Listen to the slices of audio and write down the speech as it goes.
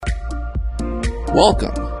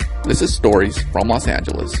Welcome. This is Stories from Los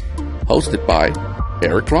Angeles, hosted by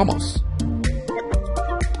Eric Ramos.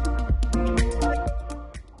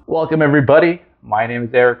 Welcome, everybody. My name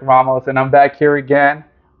is Eric Ramos, and I'm back here again.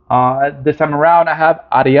 This time around, I have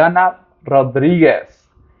Ariana Rodriguez,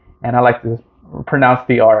 and I like to pronounce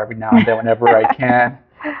the R every now and then whenever I can.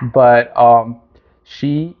 But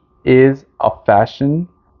she is a fashion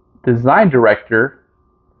design director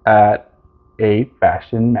at a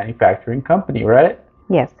fashion manufacturing company, right?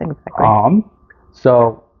 Yes, exactly.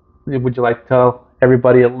 So would you like to tell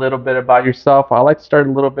everybody a little bit about yourself? I'd like to start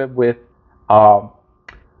a little bit with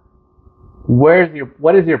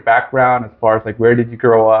what is your background as far as like where did you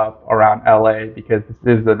grow up around LA? Because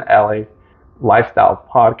this is an LA lifestyle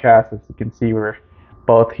podcast. As you can see, we're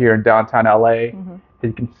both here in downtown LA. Mm-hmm.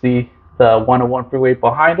 You can see the 101 freeway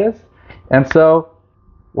behind us. And so,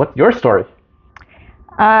 what's your story?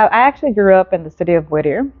 I actually grew up in the city of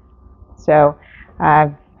Whittier, so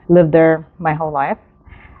I've lived there my whole life.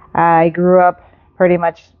 I grew up pretty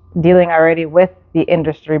much dealing already with the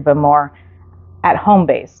industry, but more at home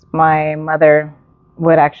base. My mother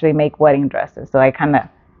would actually make wedding dresses, so I kind of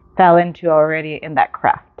fell into already in that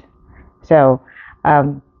craft. So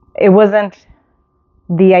it wasn't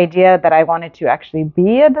the idea that I wanted to actually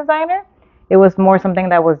be a designer. It was more something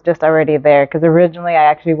that was just already there, because originally I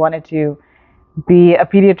actually wanted to be a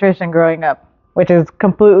pediatrician growing up, which is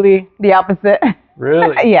completely the opposite.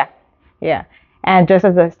 Really? Yeah. And just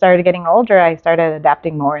as I started getting older, I started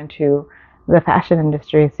adapting more into the fashion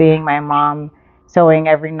industry, seeing my mom sewing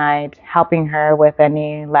every night, helping her with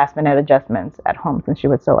any last minute adjustments at home since she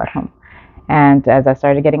would sew at home. And as I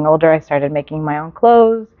started getting older, I started making my own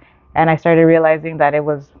clothes, and I started realizing that it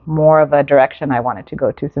was more of a direction I wanted to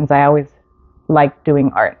go to, since I always liked doing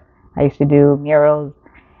art. I used to do murals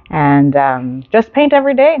and just paint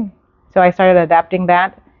every day. So I started adapting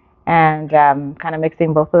that and kind of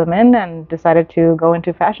mixing both of them in, and decided to go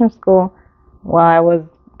into fashion school. By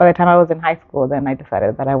the time I was in high school, then I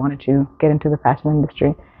decided that I wanted to get into the fashion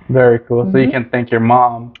industry. Very cool. Mm-hmm. So you can thank your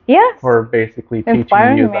mom for basically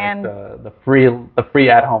teaching you like the free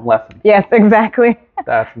at home lessons. Yes, exactly.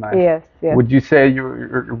 That's nice. Yes. Would you say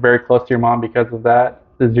you're very close to your mom because of that?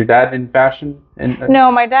 Is your dad in fashion?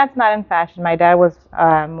 No, my dad's not in fashion. My dad was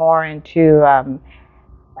more into,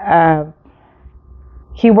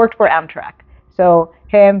 he worked for Amtrak. So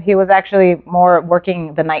he was actually more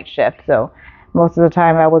working the night shift. So most of the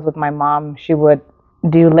time I was with my mom, she would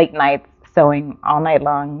do late nights, sewing all night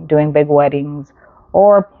long, doing big weddings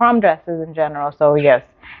or prom dresses in general. So yes,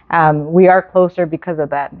 we are closer because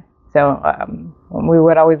of that. So we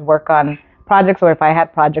would always work on projects, or if I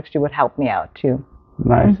had projects, she would help me out too.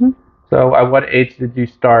 Nice. Mm-hmm. So at what age did you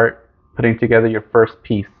start putting together your first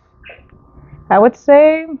piece? I would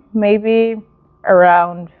say maybe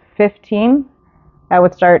around 15. I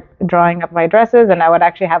would start drawing up my dresses, and I would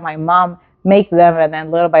actually have my mom make them, and then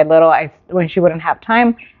little by little, when she wouldn't have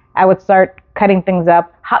time, I would start cutting things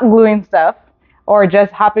up, hot gluing stuff, or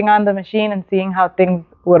just hopping on the machine and seeing how things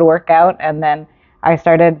would work out. And then I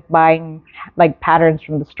started buying like patterns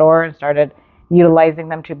from the store and started utilizing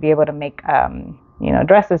them to be able to make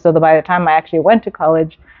dresses. So that by the time I actually went to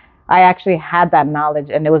college, I actually had that knowledge,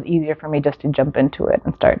 and it was easier for me just to jump into it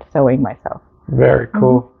and start sewing myself. Very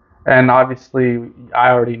cool. Mm-hmm. And obviously,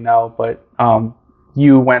 I already know, but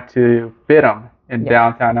you went to FITM in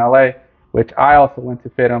downtown LA, which I also went to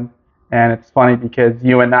FITM. And it's funny because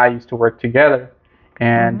you and I used to work together.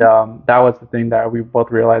 And that was the thing that we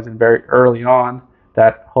both realized very early on,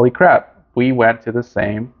 that, holy crap, we went to the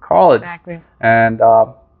same college. Exactly. And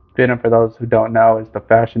FITM, for those who don't know, is the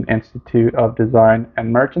Fashion Institute of Design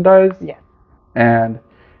and Merchandise. Yes. And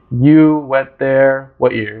you went there,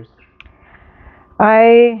 what years?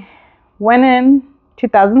 I went in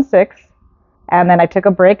 2006, and then I took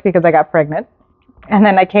a break because I got pregnant. And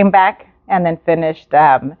then I came back and then finished,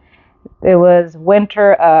 it was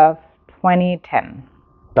winter of 2010.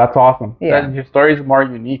 That's awesome. Yeah. Your story is more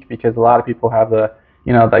unique because a lot of people have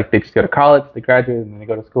like they just go to college, they graduate, and then they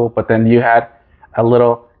go to school. But then you had a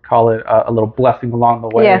little blessing along the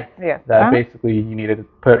way. Yes. That basically you needed to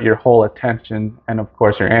put your whole attention and, of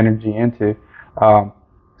course, your energy into.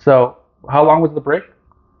 So how long was the break?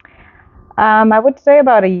 I would say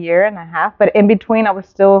about 1.5 years, but in between I was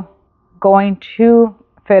still going to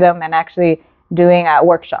FITM and actually doing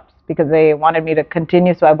workshops, because they wanted me to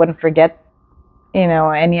continue so I wouldn't forget,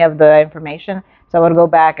 any of the information. So I would go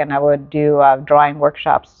back and I would do drawing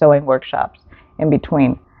workshops, sewing workshops in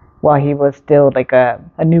between while he was still like a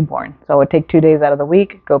newborn. So I would take 2 days out of the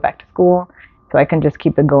week, go back to school, so I can just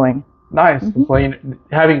keep it going. Nice. Mm-hmm. Well,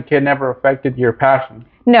 having a kid never affected your passion.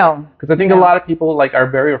 No. Because I think a lot of people like are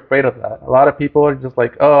very afraid of that. A lot of people are just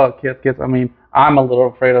like, oh, kids. I mean, I'm a little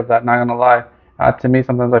afraid of that. Not gonna lie. To me,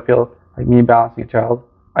 sometimes I feel like me balancing a child.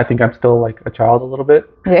 I think I'm still like a child a little bit.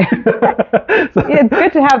 Yeah. So, Yeah, it's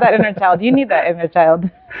good to have that inner child. You need that inner child.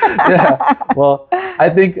 yeah. Well, I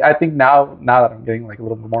think now that I'm getting like a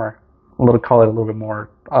little bit more, call it a little bit more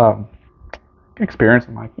experience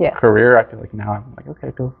in my career, I feel like now I'm like, okay,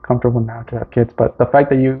 I feel comfortable now to have kids. But the fact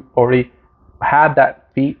that you already had that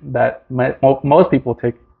feat that most people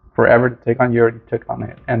take forever to take on, you already took on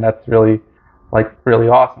it, and that's really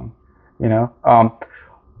awesome. You know,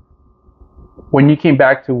 when you came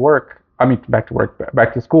back to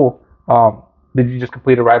school, did you just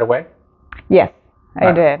complete it right away? Yes,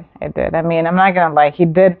 Nice. I did. I mean, I'm not gonna lie, he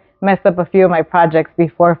did mess up a few of my projects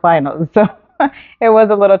before finals, so it was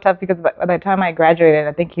a little tough because by the time I graduated,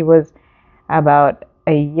 I think he was about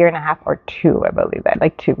a year and a half or two, I believe that,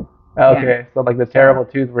 like 2. Okay, so like the terrible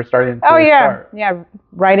twos were starting to start. Yeah,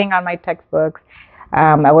 writing on my textbooks.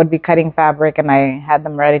 I would be cutting fabric and I had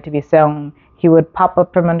them ready to be sewn. He would pop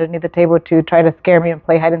up from underneath the table to try to scare me and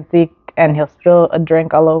play hide and seek, and he'll spill a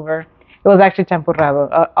drink all over. It was actually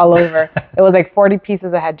champurrado all over. It was like 40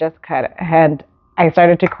 pieces I had just cut, and I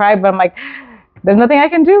started to cry, but I'm like, there's nothing I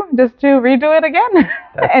can do just to redo it again.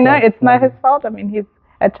 And it's not his fault. I mean, he's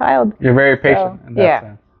a child. You're very patient in that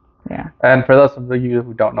sense. Yeah. And for those of you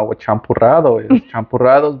who don't know what champurrado is,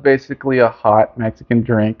 champurrado is basically a hot Mexican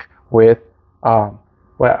drink with,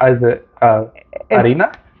 what is it?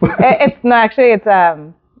 Harina? It's no, actually, it's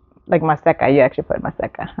like maseca. You actually put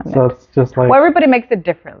maseca on So it. it's just like. Well, everybody makes it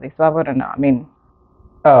differently, so I wouldn't know. I mean,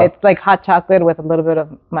 it's like hot chocolate with a little bit of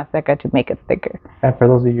maseca to make it thicker. And for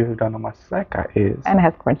those of you who don't know, maseca is. And it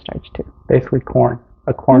has cornstarch too. Basically corn,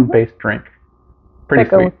 a corn-based drink. Pretty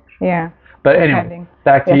sweet. Yeah. But anyway,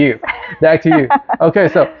 back to you. Okay,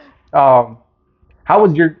 so how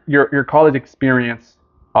was your college experience?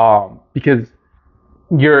 Because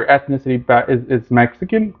your ethnicity is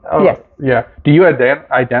Mexican. Yes. Yeah. Do you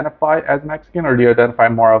identify as Mexican, or do you identify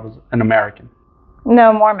more as an American?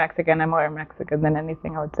 No, more Mexican. I'm more Mexican than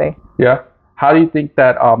anything, I would say. Yeah. How do you think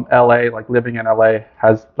that LA, like living in LA,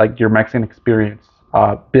 has like your Mexican experience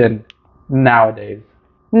been nowadays?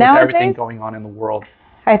 With everything going on in the world.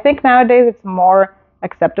 I think nowadays it's more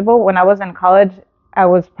acceptable. When I was in college, I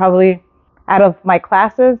was probably, out of my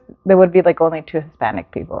classes, there would be like only 2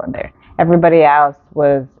 Hispanic people in there. Everybody else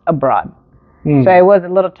was abroad. So it was a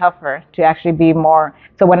little tougher to actually be more.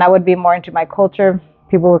 So when I would be more into my culture,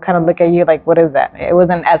 people would kind of look at you like, what is that? It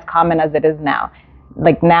wasn't as common as it is now.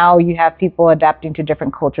 Like now you have people adapting to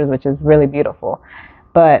different cultures, which is really beautiful.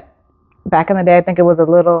 But back in the day, I think it was a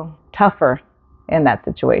little tougher in that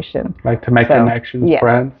situation. Like to make connections,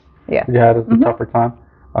 friends? Yeah. You had a tougher time?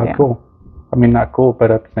 Cool. I mean, not cool,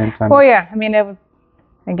 but at the same time. Well, yeah. I mean, it was,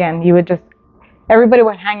 again, everybody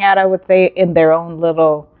would hang out, I would say, in their own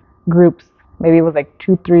little groups. Maybe it was like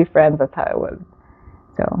 2, 3 friends. That's how it was.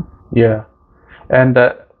 So. Yeah. And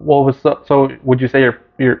what was so? Would you say your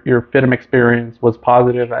FITM experience was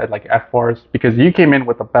positive as far as, because you came in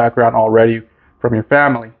with a background already from your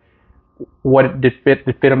family? What did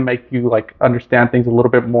FITM make you like understand things a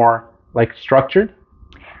little bit more like structured?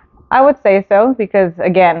 I would say so, because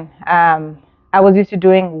again, I was used to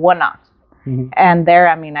doing one-offs. Mm-hmm. And there,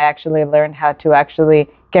 I mean, I actually learned how to actually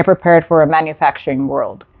get prepared for a manufacturing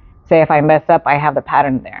world. Say if I mess up, I have the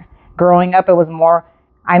pattern there. Growing up, it was more,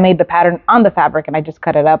 I made the pattern on the fabric and I just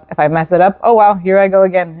cut it up. If I mess it up, oh well, here I go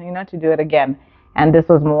again, to do it again. And this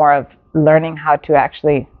was more of learning how to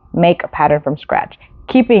actually make a pattern from scratch,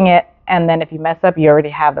 keeping it, and then if you mess up, you already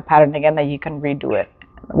have the pattern again that you can redo it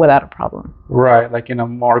without a problem. Right, like in a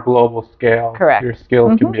more global scale. Correct. Your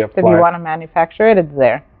skills can be applied. If you want to manufacture it, it's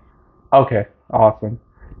there. Okay, awesome.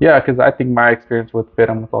 Yeah, because I think my experience with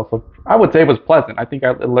FITM was also, I would say it was pleasant. I think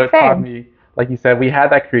it taught me, like you said, we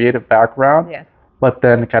had that creative background. Yes. But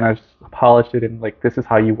then kind of polished it and like, this is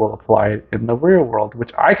how you will apply it in the real world,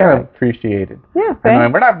 which I kind of appreciated. Yeah,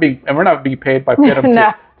 and we're not being paid by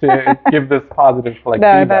FITM to give this positive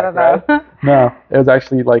feedback, right? No, it was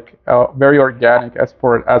actually like very organic as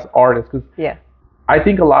artists. Because I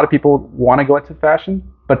think a lot of people want to go into fashion,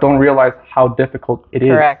 but don't realize how difficult it is.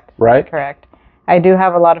 Correct. Right? Correct. I do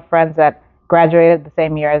have a lot of friends that graduated the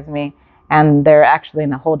same year as me, and they're actually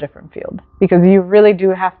in a whole different field, because you really do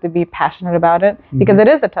have to be passionate about it, because it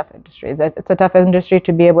is a tough industry. It's a tough industry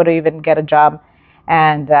to be able to even get a job,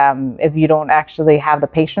 and if you don't actually have the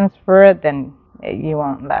patience for it, then you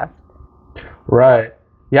won't last. Right.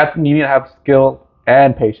 You need to have skill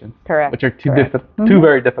and patience. Correct. Which are two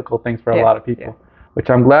very difficult things for a lot of people, which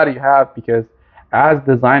I'm glad you have, because as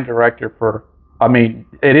design director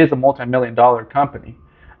it is a multi-million-dollar company.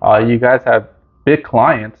 You guys have big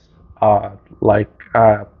clients, plug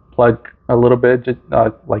a little bit, just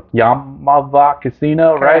like Yamava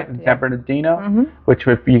Casino, right, Correct, in yeah. San Bernardino. Mhm. Which,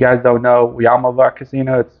 if you guys don't know, Yamava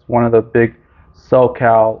Casino, it's one of the big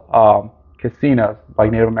SoCal casinos,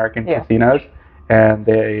 like Native American Yeah. casinos, and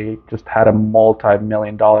they just had a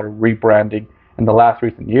multi-million-dollar rebranding in the last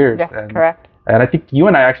recent years. Yes, and correct. and I think you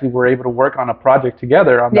and I actually were able to work on a project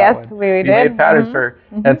together on Yes, that one. we did. made patterns Mhm. for,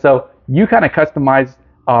 Mhm. and so you kind of customized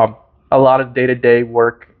a lot of day-to-day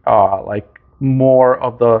work, like more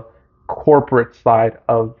of the corporate side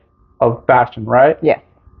of fashion, right? Yes.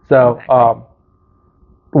 So, Exactly.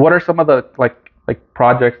 what are some of the like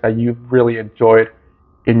projects that you've really enjoyed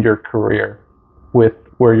in your career with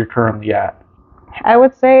where you're currently at? I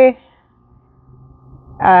would say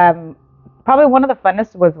probably one of the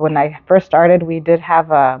funnest was when I first started. We did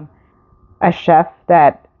have a chef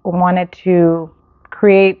that wanted to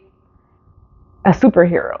create a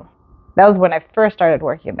superhero. That was when I first started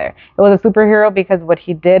working there. It was a superhero because what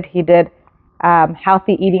he did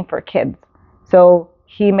healthy eating for kids. So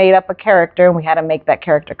he made up a character, and we had to make that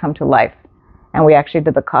character come to life. And we actually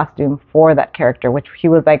did the costume for that character, which he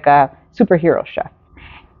was like a superhero chef.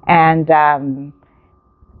 And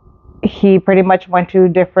he pretty much went to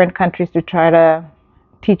different countries to try to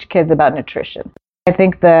teach kids about nutrition. I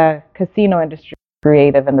think the casino industry is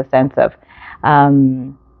creative in the sense of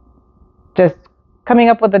just coming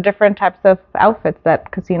up with the different types of outfits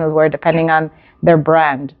that casinos wear depending on their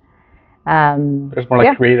brand. There's more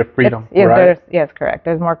like creative freedom, right? Yes, correct.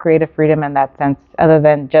 There's more creative freedom in that sense, other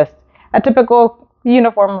than just a typical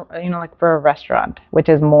uniform, like for a restaurant, which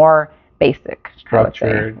is more basic.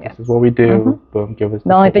 Structured. Yes. This is what we do. Mm-hmm. Boom, give us.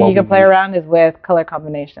 The only thing you can play around is with color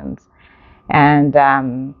combinations. And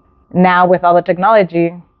now with all the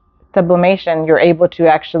technology, sublimation, you're able to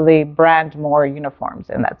actually brand more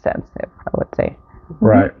uniforms in that sense, I would say.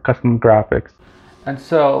 Right, mm-hmm. Custom graphics. And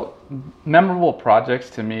so, memorable projects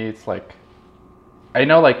to me, it's like, I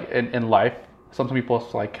know like in life, some people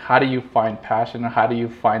it's like, how do you find passion, or how do you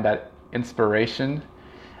find that inspiration?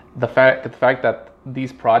 The fact that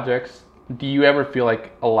these projects, do you ever feel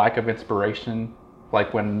like a lack of inspiration,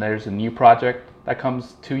 like when there's a new project that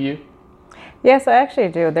comes to you? Yes, I actually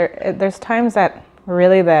do. There's times that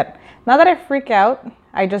not that I freak out,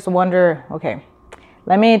 I just wonder, okay,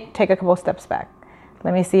 let me take a couple steps back.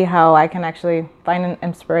 Let me see how I can actually find an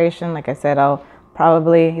inspiration. Like I said, I'll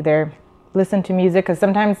probably either listen to music, because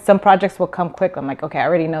sometimes some projects will come quick. I'm like, okay, I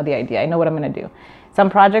already know the idea. I know what I'm going to do. Some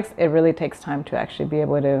projects, it really takes time to actually be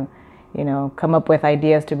able to, come up with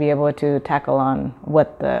ideas to be able to tackle on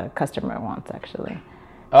what the customer wants, actually.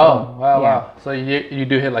 Oh, wow. So you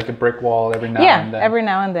do hit like a brick wall every now and then? Yeah, every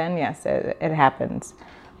now and then, yes, it happens.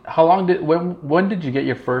 How long when did you get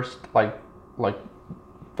your first like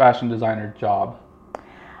fashion designer job?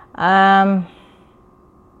 I'm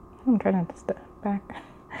trying to step back.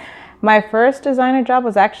 My first designer job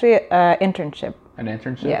was actually an internship. An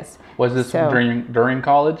internship? Yes. Was this during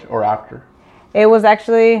college or after? It was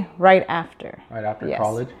actually right after. Right after yes.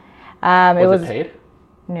 college? Was it paid?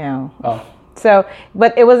 No. Oh. So,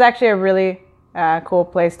 but it was actually a really cool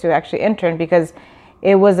place to actually intern, because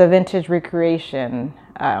it was a vintage recreation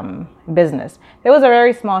business. It was a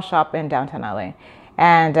very small shop in downtown LA.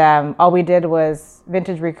 And all we did was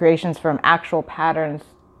vintage recreations from actual patterns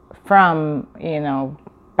from,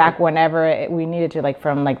 back whenever we needed to, like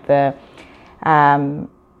from like the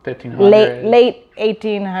 1500s. late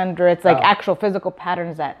 1800s, like actual physical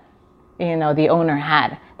patterns that, the owner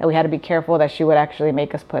had, that we had to be careful that she would actually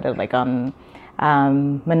make us put it like on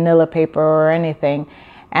manila paper or anything.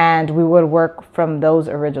 And we would work from those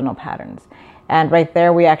original patterns. And right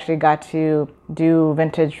there, we actually got to do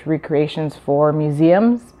vintage recreations for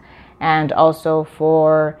museums, and also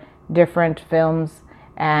for different films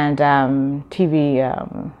and TV,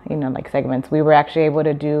 like segments. We were actually able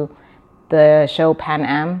to do the show Pan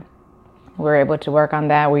Am. We were able to work on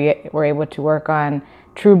that. We were able to work on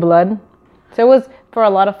True Blood. So it was for a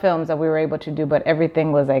lot of films that we were able to do, but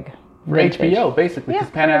everything was like for HBO, basically, because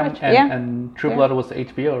Pan Am and True Blood was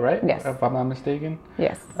HBO, right? Yes. If I'm not mistaken.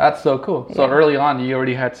 Yes. That's so cool. So early on, you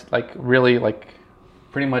already had like really like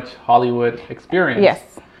pretty much Hollywood experience.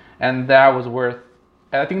 Yes. And that was worth.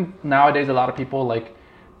 And I think nowadays a lot of people like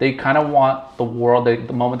they kind of want the world.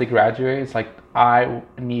 The moment they graduate, it's like I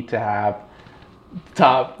need to have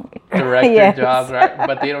top director jobs, right?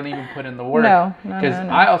 But they don't even put in the work. No. Because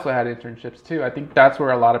I also had internships too. I think that's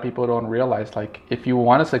where a lot of people don't realize, like, if you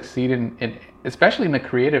want to succeed in especially in the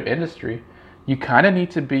creative industry, you kind of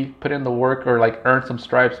need to be put in the work or like earn some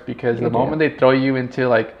stripes, because the moment they throw you into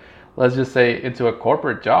like let's just say, into a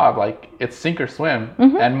corporate job, like it's sink or swim,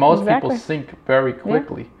 and most people sink very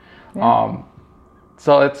quickly. Yeah.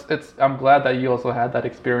 So it's I'm glad that you also had that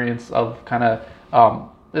experience of kind of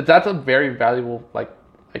that's a very valuable like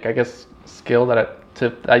I guess skill that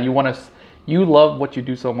you want to. You love what you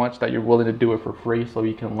do so much that you're willing to do it for free so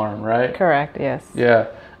you can learn, right? Correct. Yes. Yeah.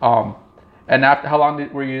 And after how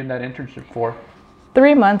long were you in that internship for?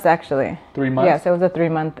 3 months actually. 3 months. Yes, it was a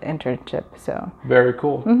 3-month internship. So. Very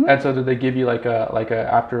cool. And so did they give you like a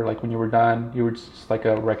after like when you were done, you were just like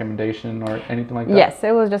a recommendation or anything like that? Yes,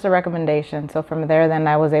 it was just a recommendation. So from there, then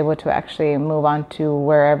I was able to actually move on to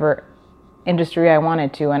wherever industry I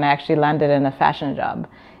wanted to, and I actually landed in a fashion job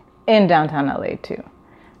in downtown LA too.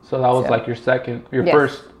 So that was like your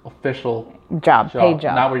first official job, paid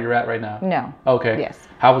job. Not where you're at right now. No. Okay. Yes.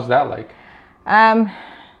 How was that like?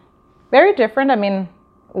 Very different. I mean,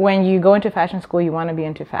 when you go into fashion school, you want to be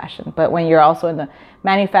into fashion. But when you're also in the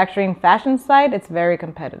manufacturing fashion side, it's very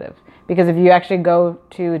competitive. Because if you actually go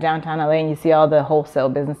to downtown LA and you see all the wholesale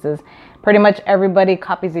businesses, pretty much everybody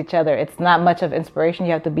copies each other. It's not much of inspiration.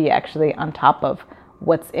 You have to be actually on top of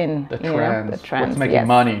what's in the trends. What's making yes.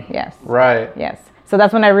 money. Yes. Right. Yes. So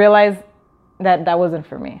that's when I realized that wasn't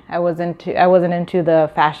for me. I wasn't into the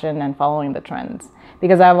fashion and following the trends,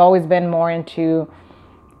 because I've always been more into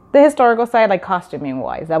the historical side, like costuming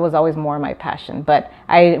wise. That was always more my passion. But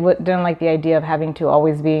I didn't like the idea of having to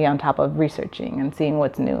always be on top of researching and seeing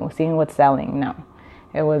what's new, seeing what's selling. No,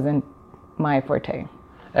 it wasn't my forte.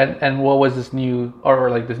 And what was this new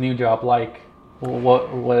this new job like?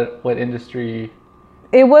 What industry?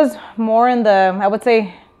 It was more in the, I would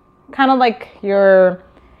say, kind of like your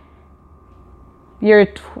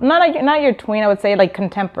not your tween. I would say like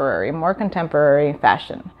more contemporary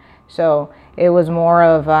fashion. So it was more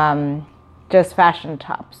of just fashion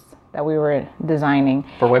tops that we were designing.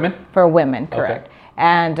 For women? For women, correct. Okay.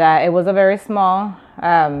 And it was a very small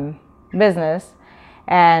business,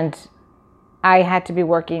 and I had to be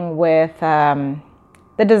working with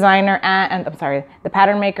the designer and the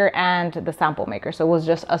pattern maker and the sample maker. So it was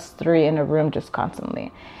just us three in a room just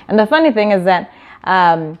constantly. And the funny thing is that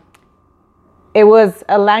it was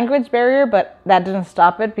a language barrier, but that didn't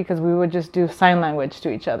stop it, because we would just do sign language to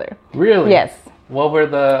each other. Really? Yes. What were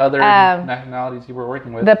the other nationalities you were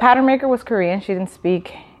working with? The pattern maker was Korean. She didn't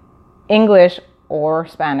speak English or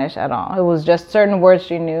Spanish at all. It was just certain words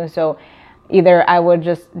she knew. So either I would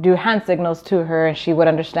just do hand signals to her and she would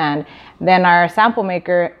understand. Then our sample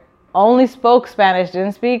maker only spoke Spanish,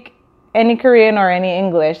 didn't speak any Korean or any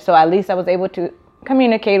English. So at least I was able to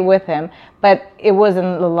communicate with him, but it was in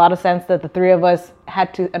a lot of sense that the three of us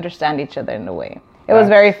had to understand each other in a way. It was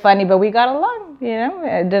very funny, but we got along,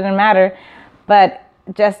 it didn't matter. But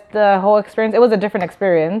just the whole experience, it was a different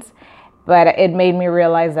experience, but it made me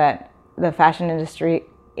realize that the fashion industry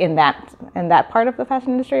in that part of the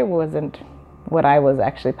fashion industry wasn't what I was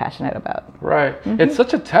actually passionate about. Right. Mm-hmm. It's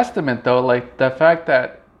such a testament though, like the fact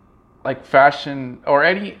that like fashion or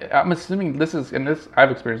I'm assuming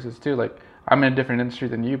I've experienced this too, like I'm in a different industry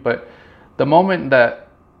than you, but the moment that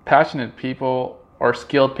passionate people or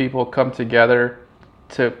skilled people come together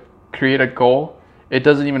to create a goal, it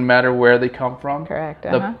doesn't even matter where they come from. Correct.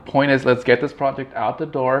 The point is, let's get this project out the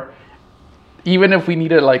door. Even if we need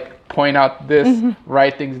to like point out this,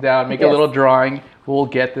 write things down, make a little drawing, we'll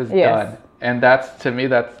get this done. And that's, to me,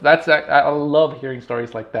 that's I love hearing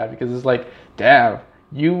stories like that, because it's like, damn,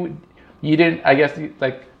 you didn't, I guess,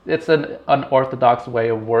 like, it's an unorthodox way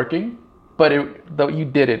of working, but you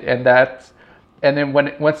did it, and then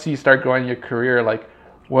once you start growing your career, like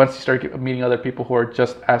once you start meeting other people who are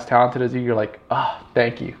just as talented as you, you're like,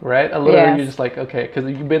 thank you, right? A little bit, you're just like, okay, because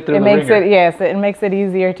you've been through the ringer. It makes it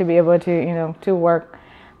easier to be able to, to work.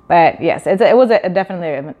 But yes, it was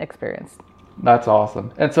definitely an experience. That's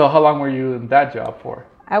awesome. And so how long were you in that job for?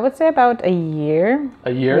 I would say about a year.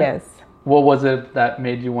 A year? Yes. What was it that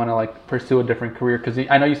made you want to like pursue a different career? Because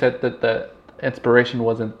I know you said that the inspiration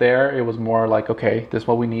wasn't there. It was more like, okay, this is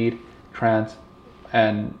what we need, trends.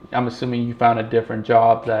 And I'm assuming you found a different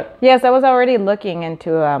job that... Yes, I was already looking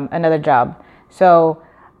into another job. So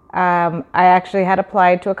I actually had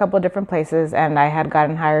applied to a couple of different places, and I had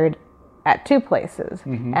gotten hired at 2 places.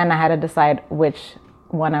 Mm-hmm. And I had to decide which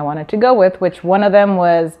one I wanted to go with, which one of them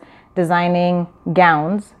was designing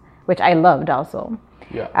gowns, which I loved also.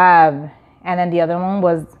 Yeah. And then the other one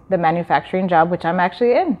was the manufacturing job, which I'm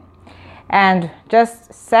actually in. And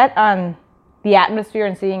just set on the atmosphere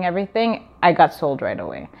and seeing everything, I got sold right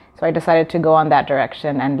away. So I decided to go on that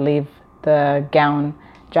direction and leave the gown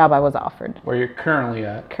job I was offered. Where you're currently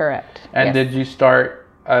at. Correct. And yes. Did you start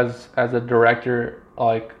as a director,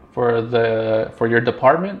 like for your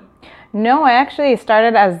department? No, I actually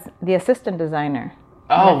started as the assistant designer.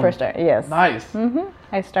 When I first started. Yes. Nice.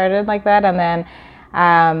 I started like that, and then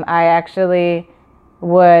I actually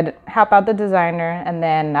would help out the designer, and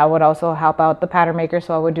then I would also help out the pattern maker.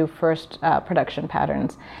 So I would do first production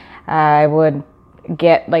patterns. I would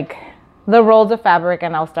get like the rolls of fabric,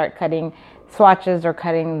 and I'll start cutting swatches or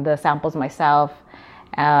cutting the samples myself.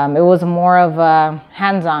 It was more of a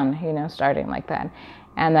hands-on, starting like that.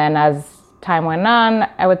 And then as time went on,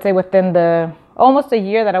 I would say within the almost a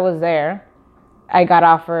year that I was there, I got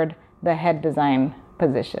offered the head design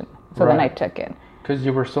position. So then I took it. Because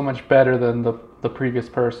you were so much better than the previous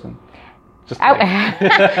person.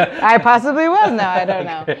 I possibly was. No, I don't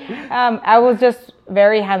know. I was just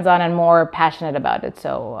very hands-on and more passionate about it.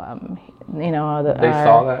 So, they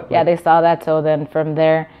saw that. Yeah, they saw that. So then from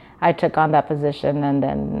there, I took on that position, and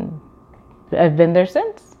then I've been there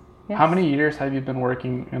since. Yes. How many years have you been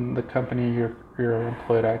working in the company you're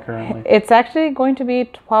employed at currently? It's actually going to be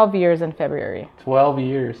 12 years in February. 12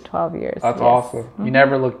 years. 12 years. That's awesome. You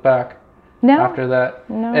never looked back. No. After that.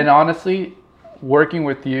 No. And honestly, working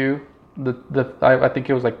with you, I think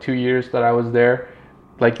it was like 2 years that I was there.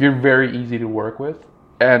 Like, you're very easy to work with,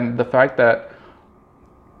 and the fact that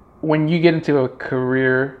when you get into a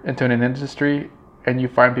career, into an industry, and you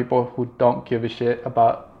find people who don't give a shit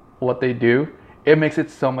about what they do, it makes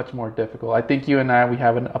it so much more difficult. I think you and I, we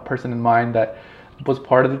have a person in mind that was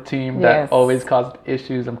part of the team that always caused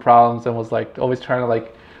issues and problems, and was like always trying to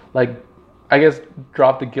like I guess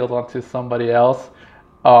drop the guilt onto somebody else.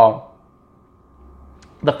 The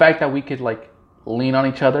fact that we could like lean on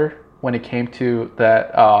each other when it came to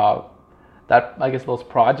that I guess those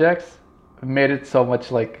projects made it so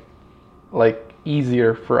much like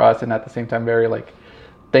easier for us, and at the same time very like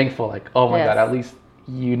thankful, like, oh my God, at least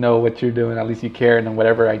you know what you're doing, at least you care, and then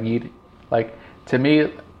whatever I need, like, to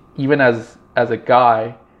me, even as a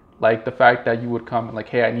guy, like the fact that you would come and like,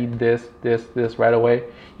 hey, I need this right away,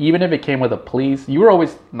 even if it came with a please, you were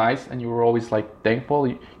always nice, and you were always like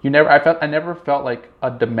thankful. I never felt like a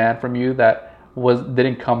demand from you that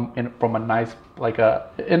didn't come in from a nice, like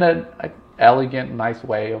in a elegant, nice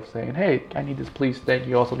way of saying, hey, I need this, please, thank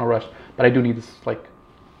you, also no rush, but I do need this, like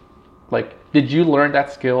did you learn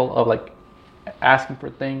that skill of like asking for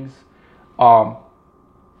things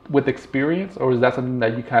with experience, or is that something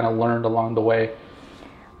that you kind of learned along the way?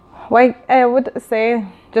 Well, I would say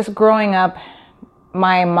just growing up,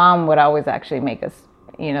 my mom would always actually make us,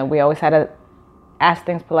 we always had to ask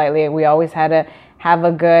things politely. We always had to have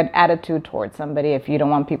a good attitude towards somebody if you don't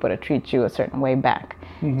want people to treat you a certain way back.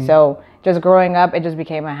 Mm-hmm. So just growing up, it just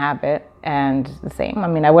became a habit. And the same, I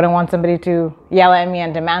mean, I wouldn't want somebody to yell at me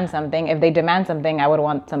and demand something. If they demand something, I would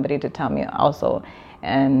want somebody to tell me also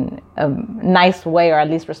in a nice way, or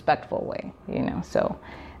at least respectful way, So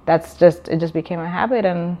it just became a habit.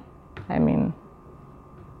 And I mean,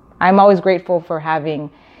 I'm always grateful for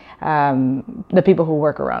having the people who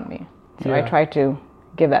work around me. So I try to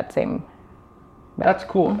give that same. That's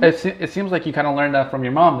cool. Mm-hmm. It seems like you kind of learned that from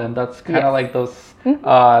your mom then. That's kind of like those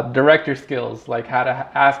director skills, like how to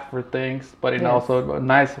ask for things, but in also a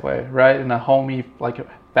nice way, right? In a homey, like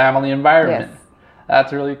family environment. Yes.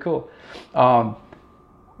 That's really cool.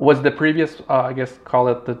 Was the previous, I guess, call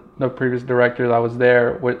it the previous director that was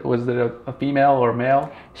there, was it a female or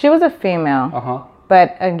male? She was a female. Uh-huh.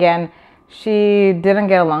 But again, she didn't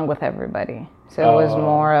get along with everybody. So it was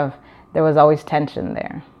more of, there was always tension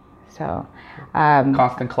there. So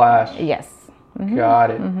constant clash. Yes. Mm-hmm.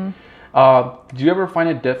 Got it. Mm-hmm. Do you ever find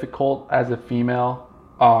it difficult as a female,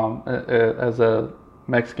 as a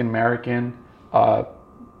Mexican American,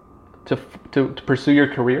 to pursue your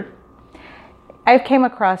career? I've came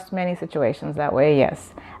across many situations that way.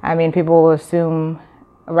 Yes. I mean, people will assume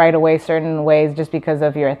right away certain ways just because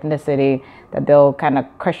of your ethnicity that they'll kind of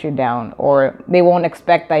crush you down, or they won't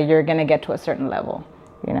expect that you're going to get to a certain level.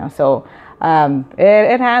 So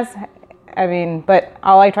it has, I mean, but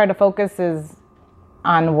all I try to focus is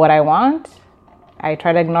on what I want. I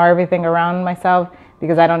try to ignore everything around myself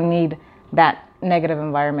because I don't need that negative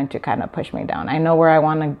environment to kind of push me down. I know where I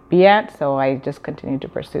want to be at, so I just continue to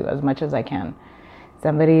pursue as much as I can.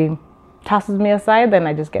 Somebody tosses me aside, then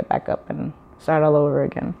I just get back up and start all over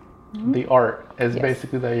again. Mm-hmm. The art is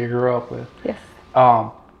basically that you grew up with. Yes.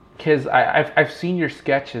 Because I've seen your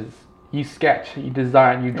sketches. You sketch, you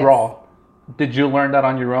design, you draw. Yes. Did you learn that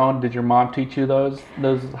on your own? Did your mom teach you those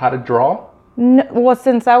how to draw? No, well,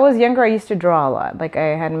 since I was younger, I used to draw a lot. Like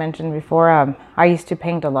I had mentioned before, I used to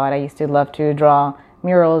paint a lot. I used to love to draw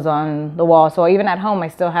murals on the wall. So even at home, I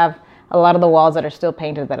still have a lot of the walls that are still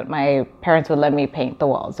painted that my parents would let me paint the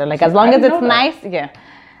walls. They're like, as long as it's nice, yeah.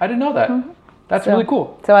 I didn't know that. Mm-hmm. That's really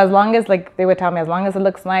cool. So as long as, like, they would tell me, as long as it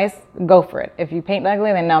looks nice, go for it. If you paint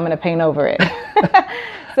ugly, then now I'm going to paint over it.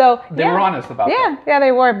 So They were honest about that. Yeah,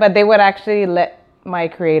 they were. But they would actually let my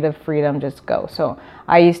creative freedom just go. So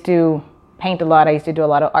I used to paint a lot. I used to do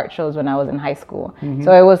a lot of art shows when I was in high school. Mm-hmm.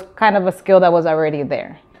 So it was kind of a skill that was already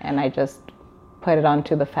there. And I just put it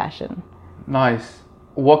onto the fashion. Nice.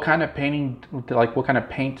 What kind of painting, like what kind of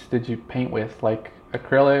paints did you paint with? Like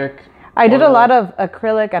acrylic? I did a oil? lot of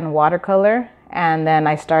acrylic and watercolor, and then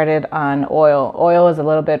I started on oil. Oil is a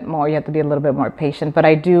little bit more, you have to be a little bit more patient, but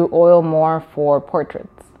I do oil more for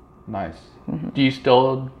portraits. Nice. Mm-hmm. Do you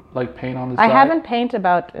still like paint on the I side? haven't painted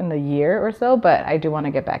about in a year or so, but I do want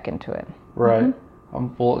to get back into it. Right. Mm-hmm.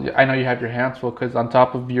 Well, I know you have your hands full because on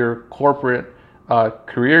top of your corporate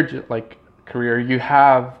career, you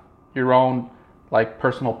have your own like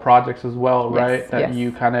personal projects as well, right? That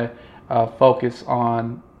you kind of focus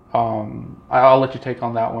on. I'll let you take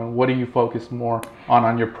on that one. What do you focus more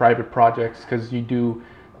on your private projects? Because you do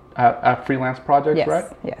freelance projects, right?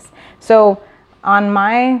 Yes. So on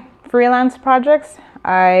my freelance projects,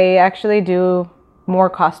 I actually do more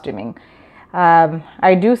costuming.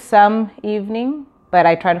 I do some evening, but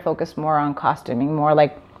I try to focus more on costuming, more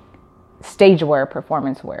like stage wear,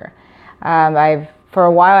 performance wear. For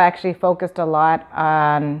a while, I actually focused a lot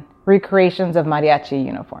on recreations of mariachi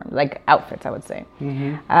uniforms, like outfits, I would say.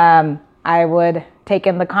 Mm-hmm. I would take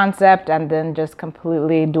in the concept and then just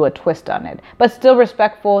completely do a twist on it, but still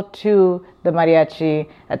respectful to the mariachi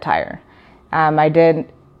attire. I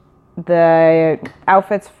did the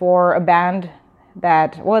outfits for a band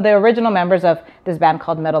the original members of this band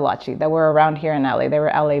called Metalachi that were around here in LA. They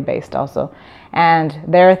were LA based also. And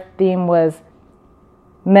their theme was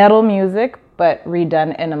metal music, but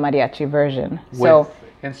redone in a mariachi version. With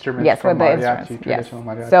instruments from with mariachi, the instruments, traditional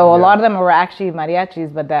mariachi. So a lot of them were actually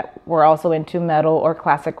mariachis, but that were also into metal or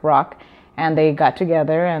classic rock. And they got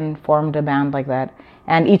together and formed a band like that.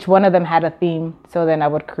 And each one of them had a theme. So then I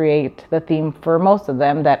would create the theme for most of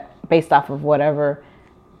them that based off of whatever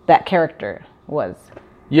that character was.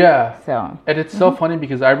 Yeah. So. And it's so funny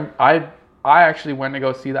because I actually went to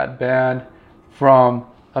go see that band from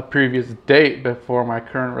a previous date before my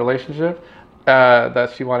current relationship.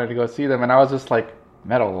 That she wanted to go see them, and I was just like,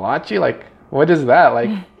 Metalachi? Like, what is that?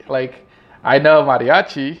 Like I know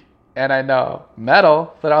mariachi and I know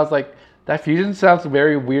metal, but I was like, that fusion sounds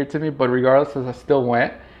very weird to me. But regardless, I still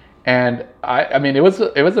went, and I mean, it was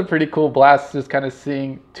a pretty cool blast just kind of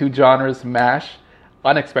seeing two genres mash,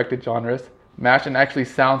 unexpected genres mash, and actually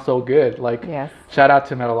sound so good. Like, shout out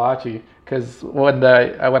to Metalachi, because when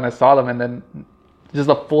I saw them, and then just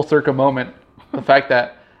a full circle moment, the fact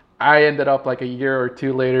that I ended up like a year or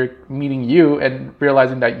two later meeting you and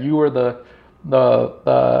realizing that you were the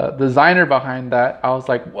designer behind that. I was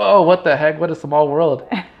like, whoa, what the heck? What a small world.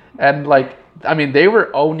 And like, I mean, they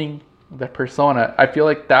were owning the persona. I feel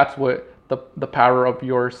like that's what the power of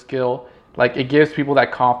your skill, like it gives people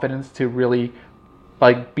that confidence to really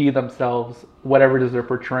like be themselves, whatever it is they're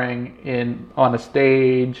portraying on a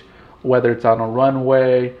stage, whether it's on a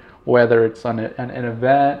runway, whether it's on an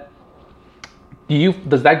event.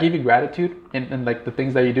 Does that give you gratitude in like the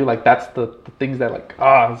things that you do? Like that's the things that like,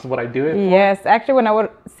 this is what I do it for? Yes, actually when I would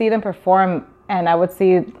see them perform and I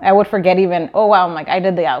would forget even, oh wow, I'm like, I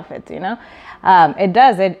did the outfits, you know?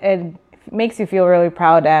 It makes you feel really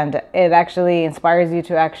proud, and it actually inspires you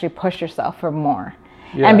to actually push yourself for more.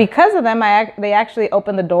 Yeah. And because of them, they actually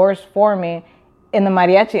opened the doors for me in the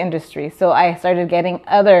mariachi industry. So I started getting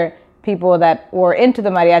other people that were into the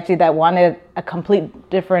mariachi that wanted a complete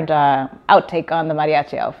different outtake on the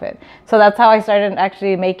mariachi outfit. So that's how I started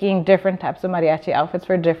actually making different types of mariachi outfits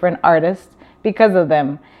for different artists because of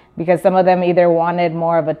them. Because some of them either wanted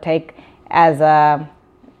more of a take as a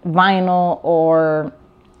vinyl or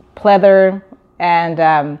pleather,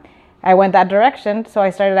 and I went that direction. So I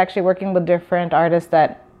started actually working with different artists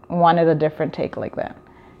that wanted a different take like that.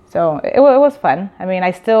 So it was fun. I mean,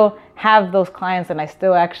 I still have those clients and I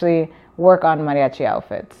still actually work on mariachi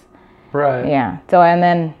outfits. Right. Yeah. So, and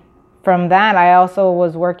then from that, I also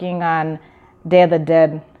was working on Day of the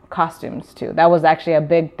Dead costumes too. That was actually a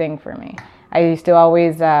big thing for me. I used to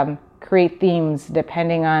always create themes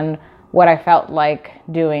depending on what I felt like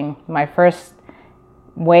doing. My first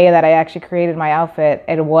way that I actually created my outfit,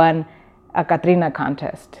 it won a Catrina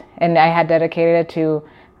contest. And I had dedicated it to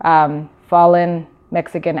fallen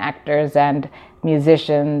Mexican actors and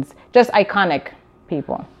musicians, just iconic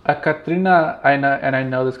people. A Catrina, I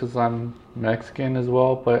know this because I'm Mexican as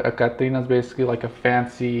well, but a Catrina is basically like a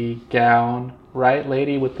fancy gown, right,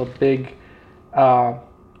 lady, with the big...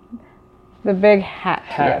 the big hat,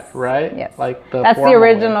 yes. Right? Yes. Like that's the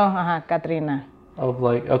original Catrina. Of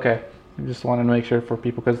like, okay. I just wanted to make sure for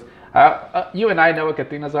people because you and I know what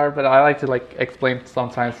Catrinas are, but I like to like explain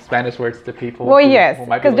sometimes Spanish words to people. Well, yes, who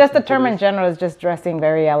might be because just the listening to term in this. general is just dressing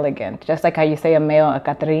very elegant. Just like how you say a male, a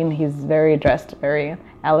Catherine, he's very dressed, very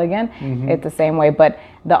elegant. It's the same way. But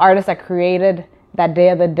the artist that created that Day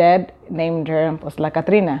of the Dead named her pues, La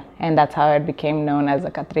Catrina, and that's how it became known as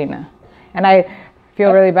a Catrina. And I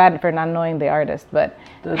feel really bad for not knowing the artist, but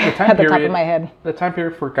The time at the top period, of my head. the time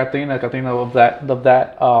period for Catrina of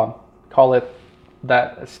that call it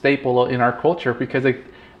that staple in our culture because like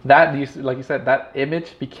you said, that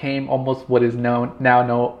image became almost what is known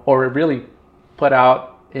or really put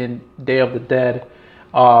out in Day of the Dead.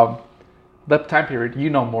 The time period, you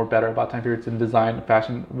know more better about time periods in design and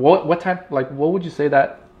fashion. What time, like, what would you say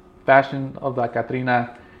that fashion of La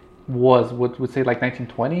Catrina was? Would say like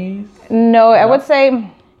 1920s? No, I would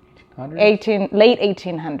say 1800s? late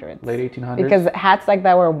 1800s. Late 1800s? Because hats like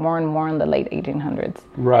that were more and more in the late 1800s.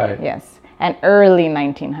 Right. Yes. And early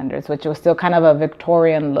 1900s, which was still kind of a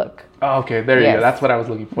Victorian look. Oh, okay, there you Yes. go. That's what I was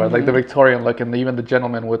looking for. Like the Victorian look, and even the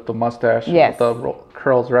gentleman with the mustache, Yes. with the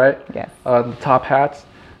curls, right? Yes. The top hats.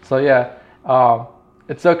 So yeah,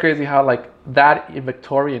 it's so crazy how like that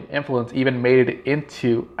Victorian influence even made it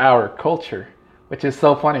into our culture, which is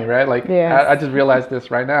so funny, right? Like Yes. I just realized this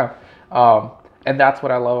right now, and that's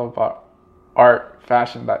what I love about art,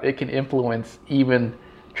 fashion, that it can influence even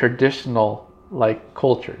traditional like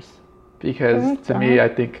cultures. Because to me, I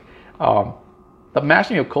think the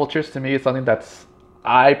mashing of cultures to me is something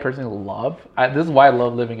I personally love. This is why I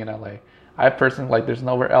love living in LA. I personally like there's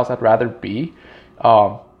nowhere else I'd rather be.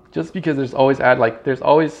 Just because there's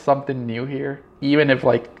always something new here. Even if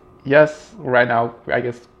like, yes, right now, I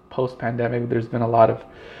guess post-pandemic, there's been a lot of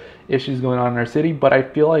issues going on in our city, but I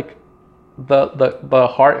feel like the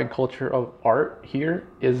heart and culture of art here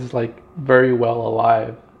is like very well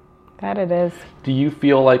alive. That it is. Do you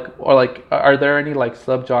feel like, or like, are there any like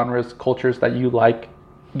subgenres, cultures that you like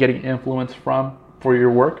getting influence from for your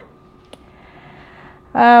work?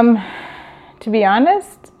 To be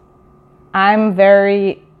honest, I'm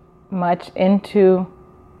very much into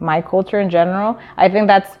my culture in general. I think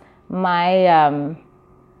that's my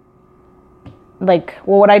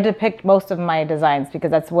what I depict most of my designs because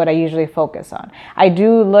that's what I usually focus on. I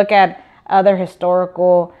do look at other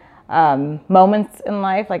historical moments in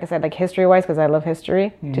life, like I said, like history-wise, because I love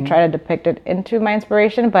history, to try to depict it into my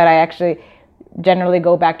inspiration, but I actually generally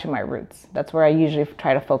go back to my roots. That's where I usually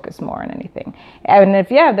try to focus more on anything. And if,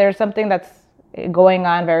 there's something that's going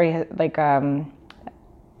on very, like,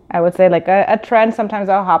 I would say like a trend, sometimes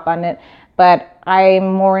I'll hop on it, but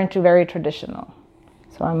I'm more into very traditional.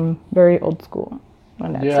 So I'm very old school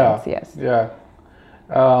in that sense, yes. Yeah.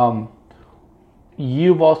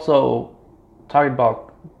 You've also talked about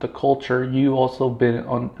the culture. You've also been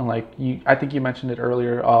on like I think you mentioned it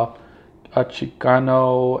earlier. A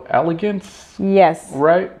Chicano elegance. Yes.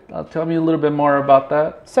 Right. Tell me a little bit more about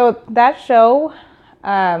that. So that show,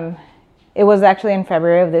 it was actually in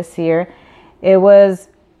February of this year. It was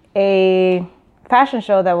a fashion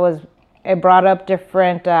show it brought up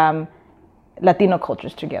different Latino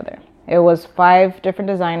cultures together. It was 5 different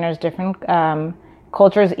designers, different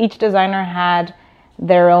cultures. Each designer had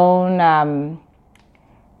their own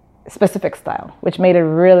specific style, which made it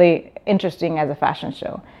really interesting as a fashion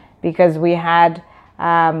show because we had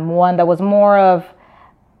one that was more of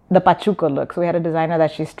the Pachuco look. So we had a designer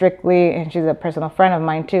that and she's a personal friend of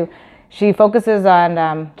mine too. She focuses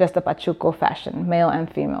on just the Pachuco fashion, male and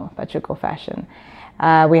female Pachuco fashion.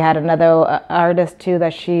 We had another artist too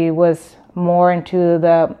that she was more into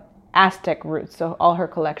the Aztec roots. So all her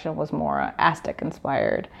collection was more Aztec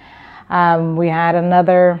inspired. We had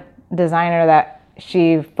another designer that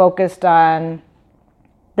she focused on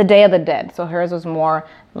the Day of the Dead. So hers was more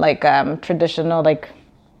like traditional, like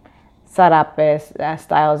sarapes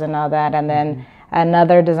styles and all that. And then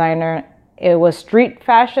another designer, it was street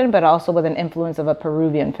fashion, but also with an influence of a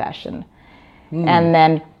Peruvian fashion. And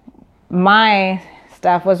then my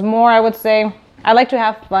stuff was more, I would say, I like to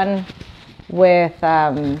have fun with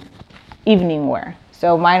evening wear.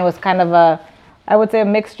 So mine was kind of I would say a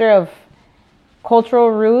mixture of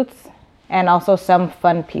cultural roots and also some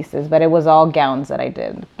fun pieces, but it was all gowns that I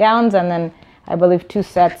did. Gowns, and then I believe 2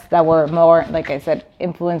 sets that were more, like I said,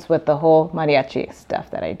 influenced with the whole mariachi stuff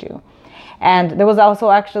that I do. And there was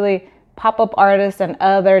also actually pop-up artists and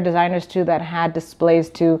other designers too that had displays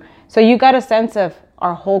too. So you got a sense of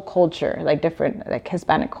our whole culture, like different, like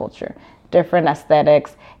Hispanic culture, different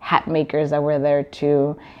aesthetics, hat makers that were there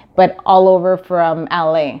too, but all over from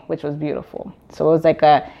LA, which was beautiful. So it was like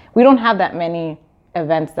we don't have that many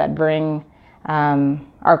events that bring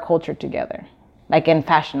our culture together. like in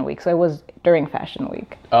Fashion Week. So it was during Fashion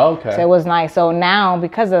Week. Oh, okay. So it was nice. So now,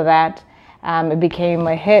 because of that, it became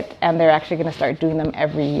a hit, and they're actually going to start doing them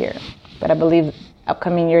every year. But I believe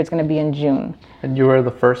upcoming year it's going to be in June. And you were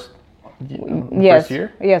the first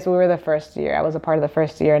year? Yes, we were the first year. I was a part of the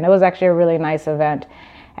first year, and it was actually a really nice event.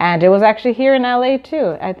 And it was actually here in LA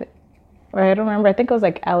too. I don't remember. I think it was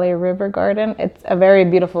like LA River Garden. It's a very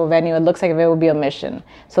beautiful venue. It looks like it would be a mission.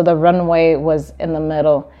 So the runway was in the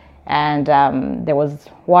middle, and there was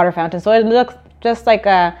water fountain. So it looks just like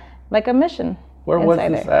a mission. Where was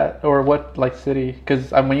this at, or what like city?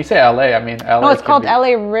 Because when you say LA, I mean LA. No, it's called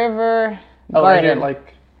LA River Garden. Oh, right here,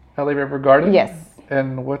 like LA River Garden. Yes.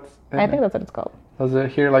 And what's? I think that's what it's called. Was it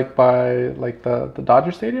here, like by like the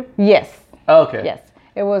Dodger Stadium? Yes. Oh, okay. Yes,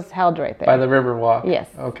 it was held right there. By the Riverwalk. Yes.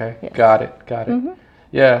 Okay. Yes. Got it. Mm-hmm.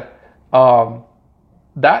 Yeah.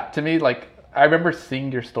 That to me, like, I remember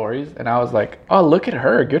seeing your stories, and I was like, oh, look at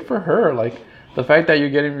her, good for her. Like, the fact that you're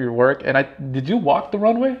getting your work. And did you walk the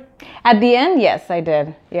runway? At the end, yes, I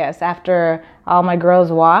did. Yes, after all my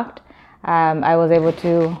girls walked, I was able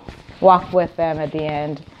to walk with them at the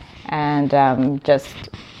end, and just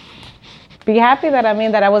be happy that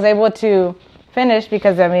I was able to finish,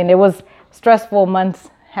 because it was stressful months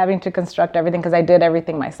having to construct everything, because I did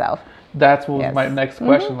everything myself. That's what was my next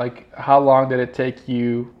question. Like, how long did it take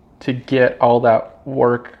you to get all that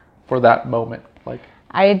work for that moment? Like,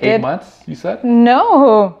 I did 8 months, you said?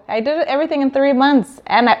 No, I did everything in 3 months,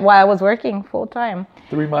 and while I was working full time.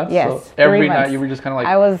 3 months? Yes. So every night you were just kind of like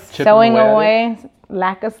I was sewing away,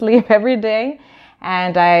 lack of sleep every day,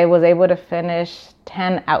 and I was able to finish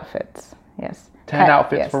 10 outfits. Yes. 10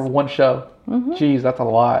 outfits for one show. Mm-hmm. Jeez, that's a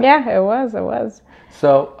lot. Yeah, it was.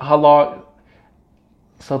 So how long?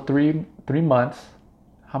 So three months.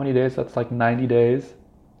 How many days? That's like 90 days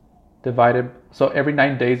divided. So every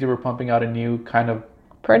 9 days you were pumping out a new kind of.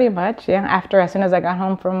 Pretty much, yeah. As soon as I got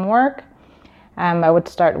home from work, I would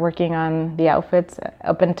start working on the outfits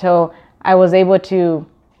up until I was able to,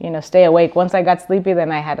 stay awake. Once I got sleepy,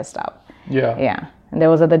 then I had to stop. Yeah. Yeah. And there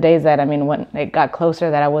was other days that, when it got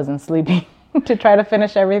closer, that I wasn't sleeping to try to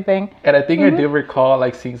finish everything. And I think I do recall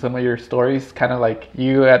like seeing some of your stories, kind of like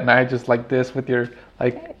you at night, just like this with your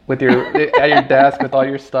at your desk with all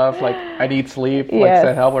your stuff. Like, I need sleep, like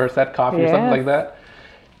set help or set coffee or something like that.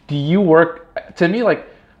 Do you work, to me, like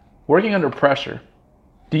working under pressure,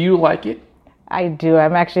 do you like it? I do.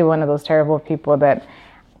 I'm actually one of those terrible people that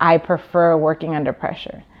I prefer working under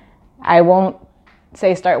pressure. I won't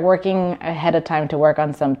say start working ahead of time to work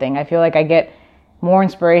on something. I feel like I get more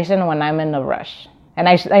inspiration when I'm in a rush. And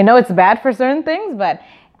I know it's bad for certain things, but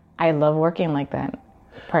I love working like that,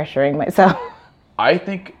 pressuring myself. I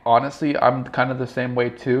think, honestly, I'm kind of the same way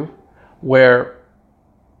too, where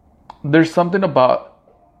there's something about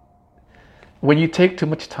when you take too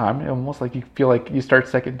much time, almost like you feel like you start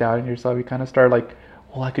second doubting yourself. You kind of start like,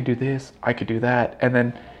 well, I could do this, I could do that. And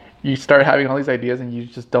then you start having all these ideas and you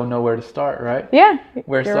just don't know where to start, right? Yeah.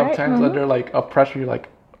 Where sometimes under like a pressure, you're like,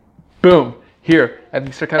 boom, here. And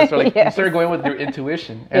you start you start going with your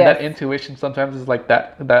intuition. And that intuition sometimes is like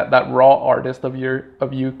that raw artist of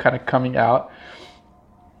you kind of coming out,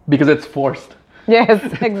 because it's forced.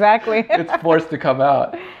 Yes, exactly. It's forced to come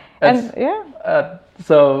out.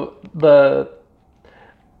 So the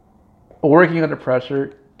working under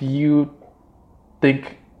pressure, do you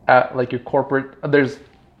think at like your corporate, there's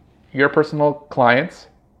your personal clients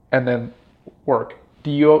and then work. Do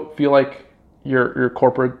you feel like your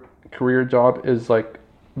corporate career job is like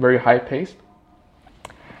very high paced?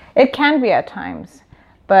 It can be at times,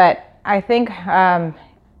 but I think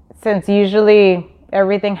since usually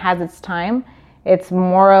everything has its time, it's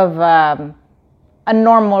more of a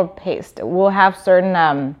normal pace. We'll have certain,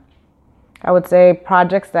 I would say,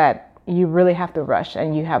 projects that you really have to rush,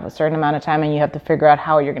 and you have a certain amount of time and you have to figure out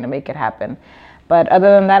how you're going to make it happen. But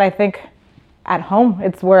other than that, I think at home,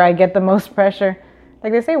 it's where I get the most pressure.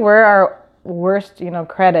 Like they say, we're our worst,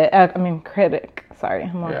 critic.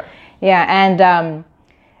 Sorry. And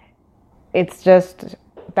it's just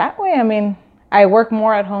that way. I work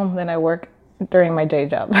more at home than I work during my day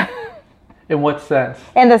job. In what sense?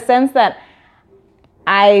 In the sense that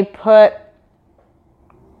I put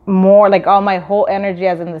more, like all my whole energy,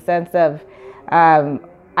 as in the sense of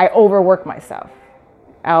I overwork myself.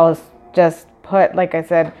 I'll just put, like I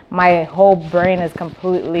said, my whole brain is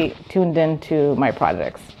completely tuned into my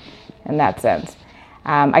projects in that sense.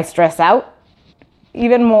 I stress out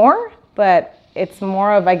even more, but it's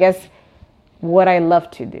more of, I guess, what I love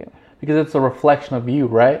to do. Because it's a reflection of you,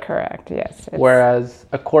 right? Correct, yes. Whereas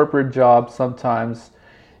a corporate job, sometimes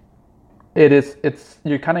it's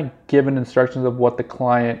you're kind of given instructions of what the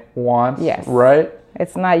client wants, right?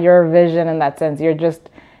 It's not your vision in that sense. You're just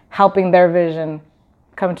helping their vision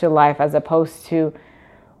come to life, as opposed to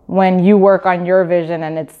when you work on your vision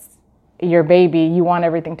and it's your baby, you want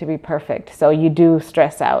everything to be perfect. So you do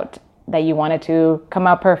stress out that you want it to come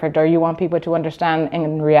out perfect, or you want people to understand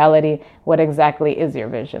in reality what exactly is your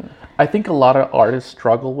vision. I think a lot of artists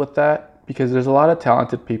struggle with that because there's a lot of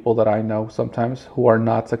talented people that I know sometimes who are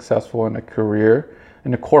not successful in a career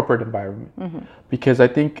in a corporate environment. Mm-hmm. Because I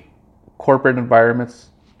think corporate environments,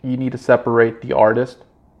 you need to separate the artist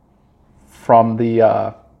from the,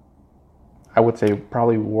 I would say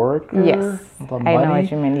probably worker. Yes, the money. I know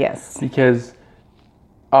what you mean, yes. Because,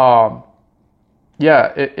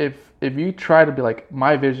 if you try to be like,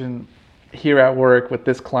 my vision here at work with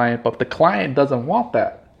this client, but the client doesn't want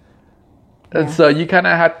that. And so you kind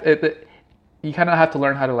of have to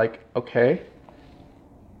learn how to like, okay,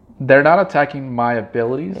 they're not attacking my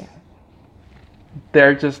abilities. Yeah.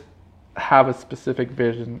 They're just have a specific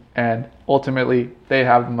vision, and ultimately they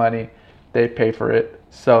have the money, they pay for it.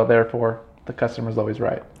 So therefore the customer's always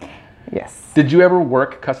right. Yes. Did you ever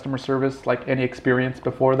work customer service, like any experience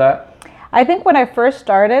before that? I think when I first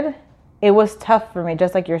started, it was tough for me,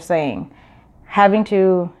 just like you're saying. Having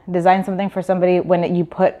to design something for somebody when you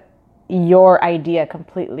put your idea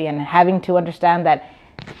completely, and having to understand that,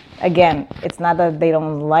 again, it's not that they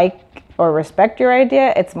don't like or respect your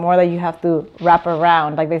idea, it's more that you have to wrap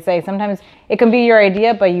around. Like they say, sometimes it can be your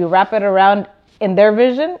idea, but you wrap it around in their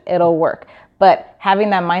vision, it'll work. But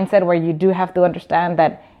having that mindset where you do have to understand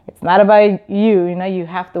that it's not about you, you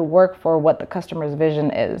have to work for what the customer's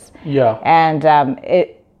vision is. Yeah. And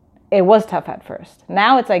it was tough at first.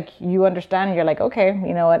 Now it's like you understand and you're like, okay,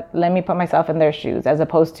 you know what? Let me put myself in their shoes, as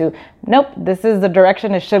opposed to, nope, this is the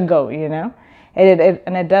direction it should go, And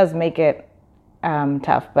it does make it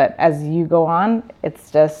tough. But as you go on,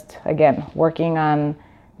 it's just, again, working on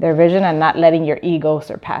their vision and not letting your ego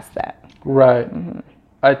surpass that. Right. Mm-hmm.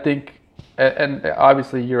 I think, and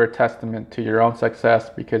obviously you're a testament to your own success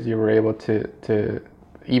because you were able to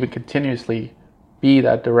even continuously be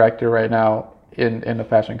that director right now in a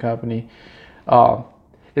fashion company.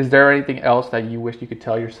 Is there anything else that you wish you could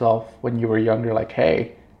tell yourself when you were younger? Like,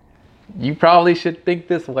 hey, you probably should think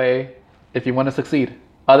this way if you want to succeed,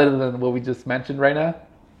 other than what we just mentioned right now?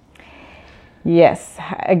 Yes.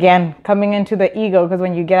 Again, coming into the ego, because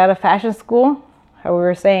when you get out of fashion school, how we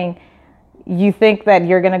were saying, you think that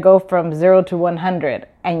you're going to go from 0 to 100,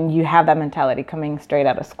 and you have that mentality coming straight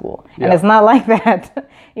out of school. Yeah. And it's not like that.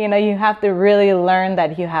 You have to really learn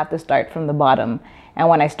that you have to start from the bottom. And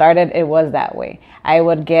when I started, it was that way. I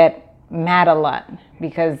would get mad a lot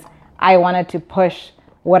because I wanted to push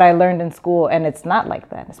what I learned in school, and it's not like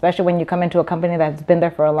that. Especially when you come into a company that's been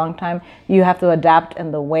there for a long time, you have to adapt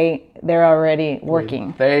in the way they're already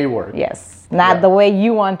working. They work. Yes. Not the way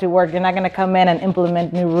you want to work. You're not going to come in and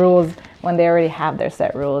implement new rules when they already have their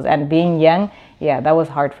set rules. And being young, that was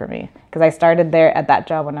hard for me because I started there at that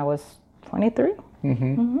job when I was 23. Mm-hmm.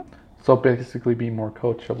 Mm-hmm. So basically being more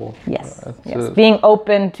coachable. Yes. Being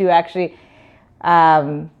open to actually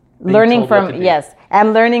learning from,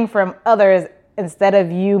 and learning from others instead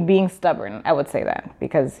of you being stubborn. I would say that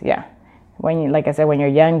because, when you, like I said, when you're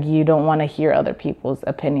young, you don't want to hear other people's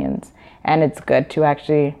opinions. And it's good to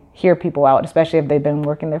actually hear people out, especially if they've been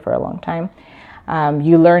working there for a long time.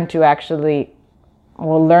 You learn to actually,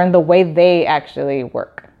 learn the way they actually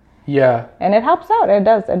work. Yeah. And it helps out. It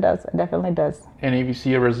does. It definitely does. And if you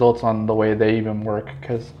see results on the way they even work,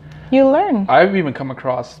 because you learn. I've even come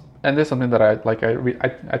across, and this is something that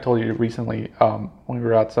I told you recently when we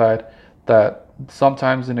were outside, that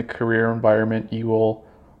sometimes in a career environment you will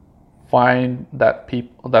find that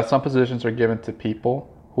some positions are given to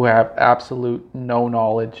people who have absolute no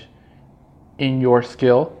knowledge in your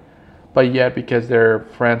skill, but yet because they're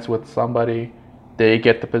friends with somebody, they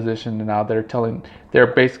get the position, and now they're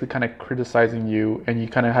basically kind of criticizing you, and you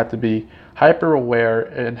kind of have to be hyper aware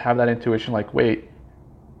and have that intuition like, wait,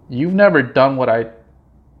 you've never done what I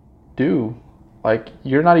do. Like,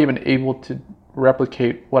 you're not even able to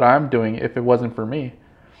replicate what I'm doing if it wasn't for me.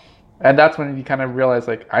 And that's when you kind of realize,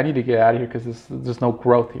 like, I need to get out of here because there's no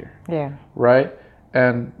growth here. Yeah. Right?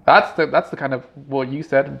 And that's the kind of what you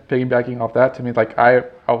said, piggybacking off that to me. Like, I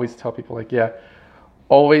always tell people, like,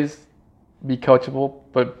 always be coachable,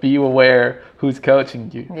 but be aware who's coaching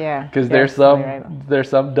you. Yeah. Because there's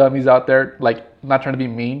some dummies out there, like, not trying to be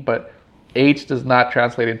mean, but age does not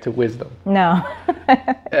translate into wisdom. No.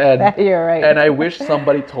 And you're right. And I wish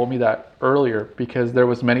somebody told me that earlier, because there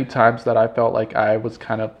was many times that I felt like I was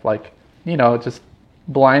kind of like, just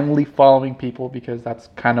blindly following people because that's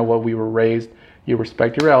kind of what we were raised. You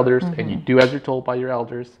respect your elders, and you do as you're told by your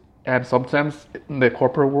elders, And sometimes in the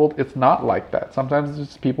corporate world, it's not like that. Sometimes it's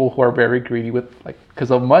just people who are very greedy with like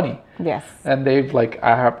because of money. Yes. And they've like,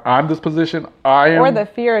 I'm this position. I am. Or the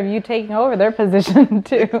fear of you taking over their position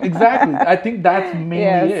too. Exactly. I think that's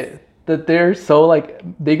mainly Yes. it. That they're so like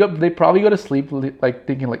they probably go to sleep like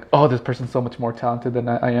thinking like, oh, this person's so much more talented than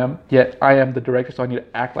I am. Yet I am the director, so I need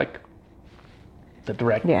to act like the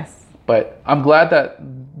director. Yes. But I'm glad that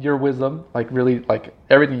your wisdom, like really, like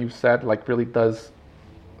everything you said, like really does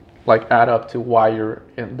like add up to why you're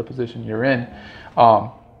in the position you're in.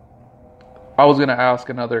 I was gonna ask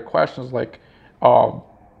another question, is like, how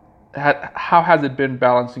has it been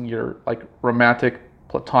balancing your like romantic,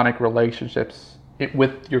 platonic relationships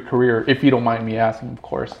with your career, if you don't mind me asking, of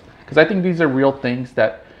course, because I think these are real things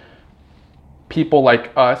that people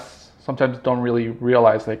like us sometimes don't really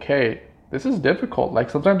realize. Like, hey, this is difficult.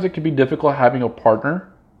 Like sometimes it can be difficult having a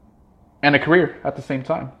partner and a career at the same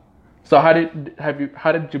time. So how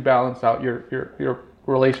did you balance out your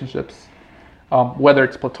relationships, whether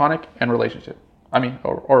it's platonic and relationship? I mean,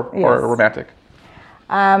 or Yes. romantic.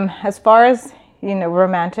 As far as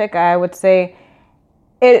romantic, I would say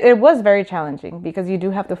it was very challenging because you do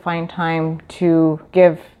have to find time to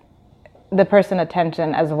give the person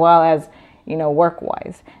attention as well as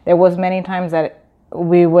work-wise. There was many times that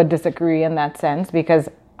we would disagree in that sense because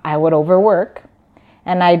I would overwork.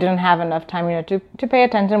 And I didn't have enough time, to pay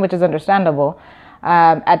attention, which is understandable.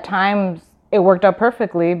 At times, it worked out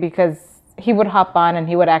perfectly because he would hop on and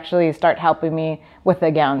he would actually start helping me with the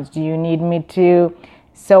gowns. Do you need me to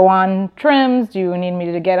sew on trims? Do you need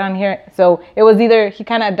me to get on here? So it was either he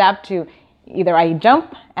kind of adapt to either I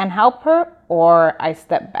jump and help her or I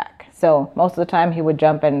step back. So most of the time he would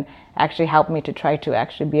jump and actually help me to try to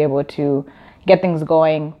actually be able to get things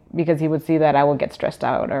going because he would see that I would get stressed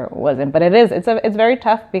out or wasn't. But it's very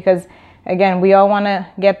tough because again, we all want to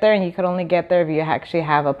get there and you could only get there if you actually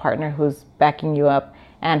have a partner who's backing you up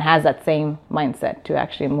and has that same mindset to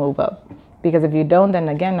actually move up. Because if you don't, then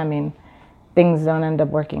again, I mean, things don't end up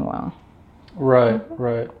working well. Right.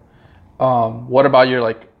 What about your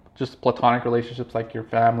like just platonic relationships, like your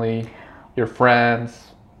family, your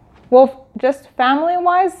friends? Well, just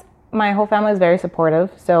family-wise, my whole family is very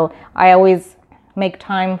supportive. So I always make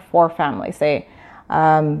time for family. Say,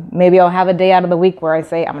 maybe I'll have a day out of the week where I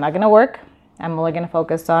say, I'm not going to work. I'm only going to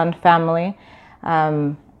focus on family.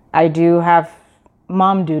 I do have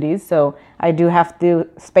mom duties, so I do have to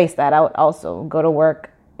space that out also. Go to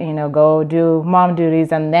work, go do mom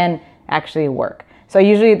duties and then actually work. So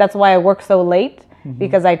usually that's why I work so late,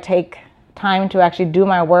 because I take time to actually do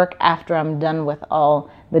my work after I'm done with all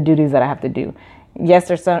the duties that I have to do. Yes,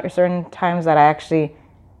 there's certain times that I actually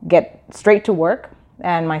get straight to work,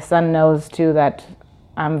 and my son knows too that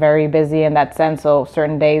I'm very busy in that sense. So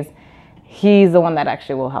certain days, he's the one that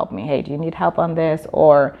actually will help me. Hey, do you need help on this?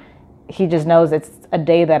 Or he just knows it's a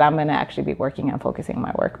day that I'm going to actually be working and focusing on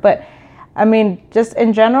my work. But I mean, just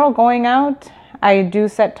in general, going out, I do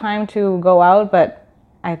set time to go out, but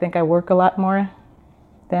I think I work a lot more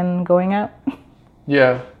than going out.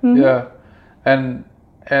 Yeah, yeah. And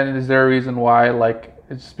is there a reason why, like,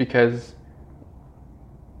 it's because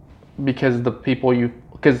the people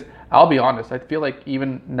because I'll be honest, I feel like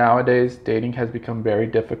even nowadays dating has become very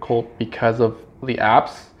difficult because of the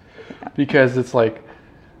apps, because it's like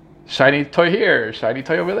shiny toy here, shiny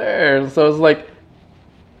toy over there. So it's like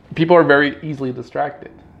people are very easily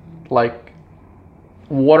distracted. Like,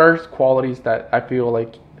 what are qualities that I feel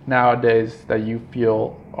like nowadays that you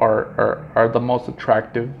feel are the most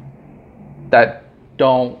attractive that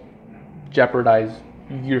don't jeopardize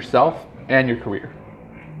yourself and your career?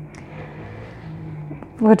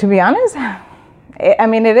 Well, to be honest, I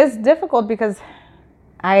mean, it is difficult because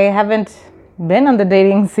I haven't been on the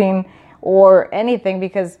dating scene or anything,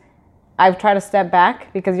 because I've tried to step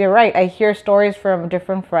back, because you're right. I hear stories from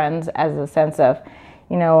different friends as a sense of,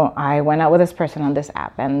 I went out with this person on this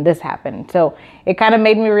app and this happened. So it kind of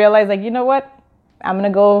made me realize, like, you know what? I'm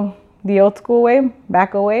going to go the old school way,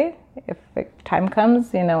 back away. If time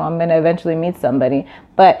comes, I'm going to eventually meet somebody.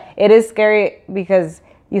 But it is scary because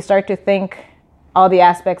you start to think all the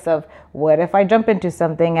aspects of, what if I jump into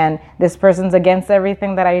something and this person's against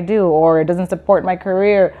everything that I do, or it doesn't support my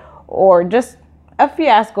career, or just a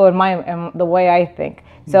fiasco in the way I think.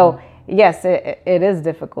 So yes, it is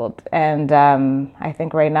difficult. And I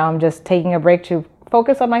think right now I'm just taking a break to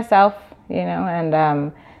focus on myself,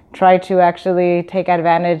 and try to actually take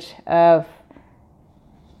advantage of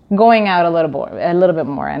going out a little bit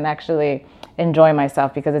more and actually enjoy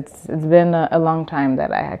myself, because it's been a long time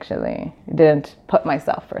that I actually didn't put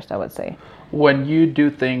myself first, I would say. When you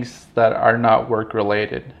do things that are not work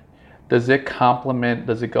related, does it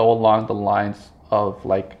go along the lines of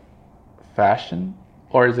like fashion,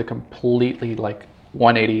 or is it completely like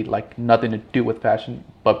 180, like nothing to do with fashion,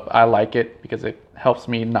 but I like it because it helps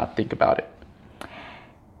me not think about it?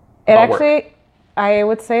 It About work. actually, I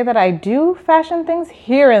would say that I do fashion things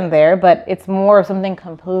here and there, but it's more of something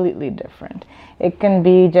completely different. It can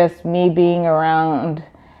be just me being around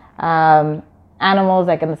animals,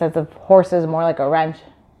 like in the sense of horses, more like a ranch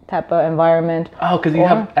type of environment. Oh, because you Or-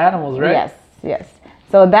 have animals, right? Yes, yes.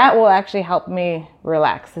 So that will actually help me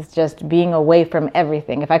relax. It's just being away from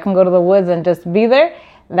everything. If I can go to the woods and just be there,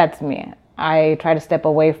 that's me. I try to step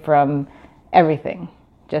away from everything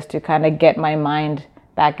just to kind of get my mind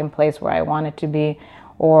back in place where I want it to be,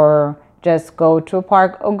 or just go to a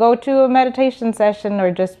park or go to a meditation session,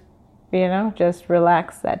 or just, just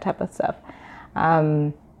relax, that type of stuff.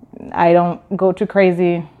 I don't go too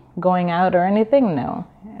crazy going out or anything, no.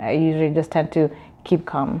 I usually just tend to keep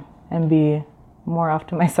calm and be more off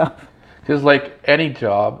to myself. Because like any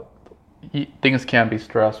job, things can be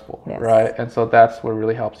stressful, Yes. right? And so that's what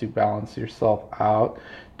really helps you balance yourself out.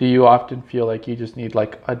 Do you often feel like you just need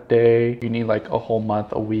like a day, you need like a whole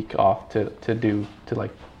month, a week off to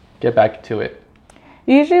like get back to it?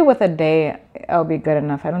 Usually with a day, I'll be good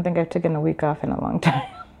enough. I don't think I've taken a week off in a long time.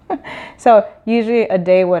 So usually a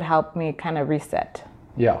day would help me kind of reset.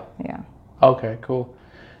 Yeah. Yeah. Okay, cool.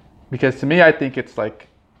 Because to me, I think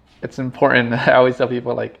it's important. I always tell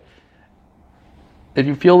people, like, if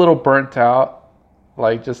you feel a little burnt out,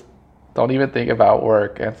 like, just don't even think about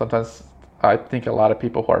work. And sometimes I think a lot of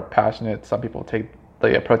people who are passionate, some people take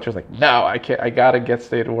the approach is like, no, I can't, I gotta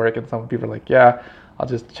stay to work. And some people are like, yeah, I'll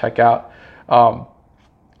just check out.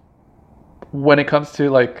 When it comes to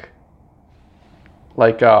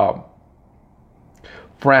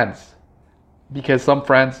friends, because some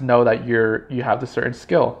friends know that you have this certain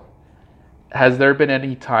skill. Has there been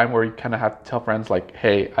any time where you kind of have to tell friends like,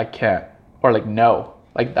 hey, I can't, or like, no,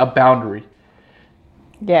 like a boundary?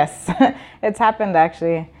 Yes, it's happened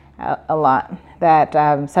actually a lot, that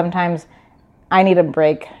sometimes I need a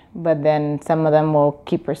break, but then some of them will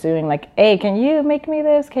keep pursuing, like, hey, can you make me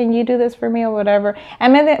this? Can you do this for me, or whatever?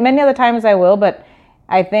 And many other times I will, but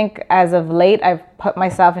I think as of late, I've put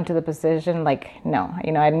myself into the position like, no,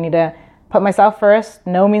 I need to put myself first.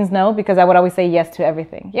 No means no, because I would always say yes to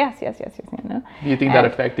everything. Yes. Do you think that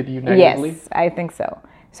affected you negatively? Yes, I think so.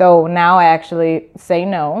 So now I actually say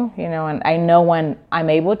no, and I know when I'm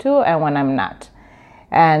able to and when I'm not.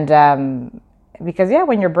 And because,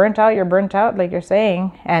 when you're burnt out, like you're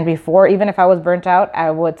saying. And before, even if I was burnt out,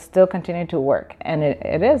 I would still continue to work. And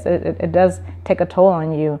it does take a toll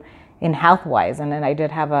on you in health-wise. And then I did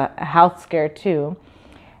have a health scare too,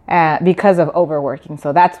 because of overworking.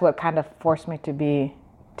 So that's what kind of forced me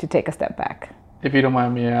to take a step back. If you don't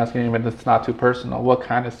mind me asking, even if it's not too personal, what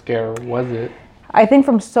kind of scare was it? I think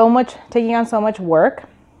from taking on so much work,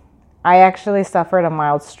 I actually suffered a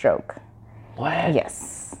mild stroke. What?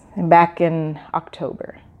 Yes, back in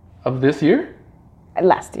October. Of this year?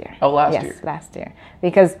 Last year. Oh, last year. Yes, last year.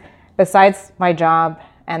 Because besides my job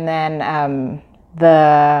and then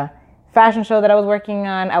the fashion show that I was working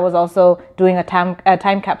on, I was also doing a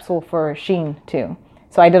time capsule for Shein too.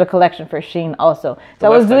 So I did a collection for Shein also. So I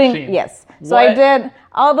was doing, Shein. yes. So What? I did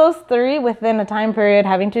all those three within a time period,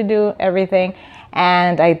 having to do everything.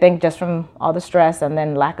 And I think just from all the stress and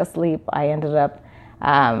then lack of sleep, I ended up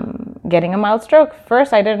getting a mild stroke.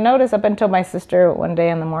 First, I didn't notice up until my sister one day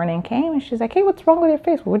in the morning came and she's like, hey, what's wrong with your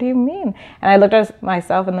face? What do you mean? And I looked at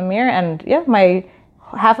myself in the mirror and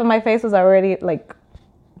half of my face was already like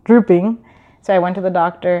drooping. So I went to the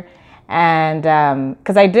doctor, and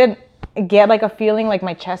because I did get like a feeling like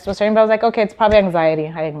my chest was hurting, but I was like, okay, it's probably anxiety.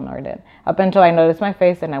 I ignored it up until I noticed my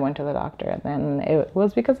face, and I went to the doctor, and then it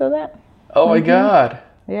was because of that. Oh my God.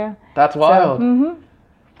 Yeah. That's wild. So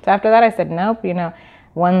after that, I said, nope,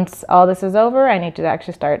 once all this is over, I need to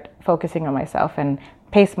actually start focusing on myself and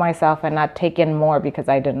pace myself and not take in more because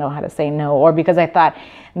I didn't know how to say no, or because I thought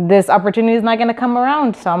this opportunity is not going to come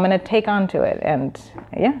around, so I'm going to take on to it. And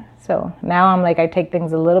so now I'm like, I take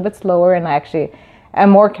things a little bit slower, and I actually am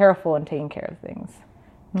more careful in taking care of things.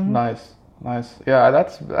 Nice. Yeah,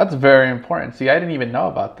 that's very important. See, I didn't even know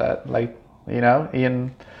about that. Like,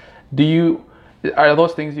 Ian, are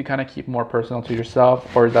those things you kind of keep more personal to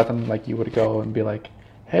yourself, or is that something like you would go and be like,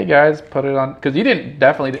 hey guys, put it on? Because you didn't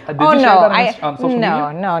definitely. Did you share that on social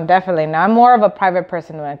media? No, definitely no. I'm more of a private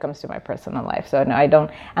person when it comes to my personal life. So no, I don't.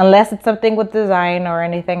 Unless it's something with design or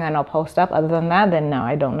anything, then I'll post up. Other than that, then no,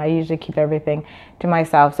 I don't. I usually keep everything to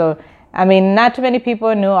myself. So I mean, not too many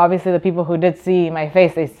people knew. Obviously, the people who did see my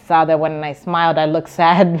face, they saw that when I smiled, I looked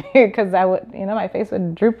sad because I would, my face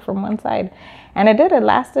would droop from one side. And it did. It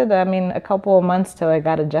lasted, a couple of months till I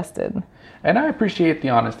got adjusted. And I appreciate the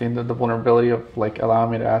honesty and the vulnerability of like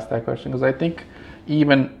allowing me to ask that question, because I think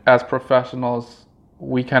even as professionals,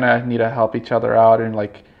 we kind of need to help each other out and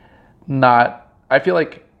like not. I feel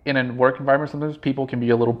like in a work environment, sometimes people can be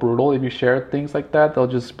a little brutal. If you share things like that, they'll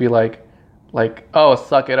just be like, oh,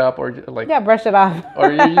 suck it up, or like, yeah, brush it off,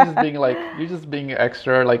 or you're just being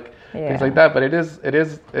extra, like things like that. But it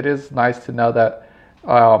is nice to know that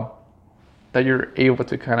that you're able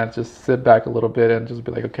to kind of just sit back a little bit and just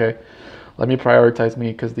be like, okay, let me prioritize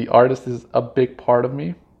me, because the artist is a big part of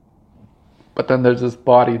me. But then there's this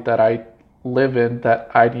body that I live in that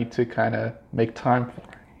I need to kind of make time for.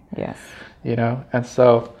 Yes. And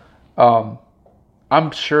so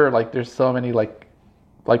I'm sure like there's so many like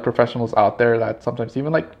professionals out there that sometimes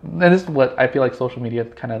even like, and this is what I feel like social media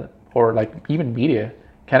kind of, or like even media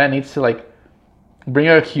kind of needs to like bring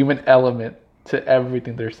a human element to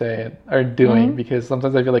everything they're saying or doing, because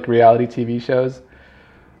sometimes I feel like reality TV shows,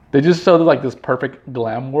 they just show like this perfect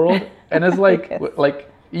glam world, and it's like Yes.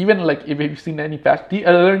 like even like if you've seen any fashion,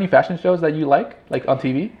 are there any fashion shows that you like on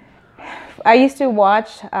TV? I used to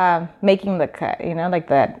watch Making the Cut, like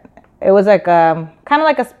that. It was like kind of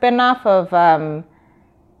like a spin-off of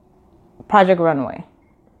Project Runway.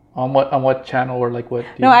 On what channel, or like what?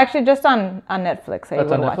 No, actually just on Netflix. I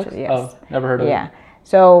would on watch Netflix? it, yes. Oh, never heard of it. Yeah.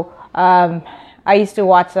 So I used to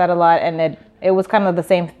watch that a lot, and it was kind of the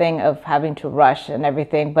same thing of having to rush and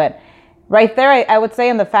everything. But right there, I would say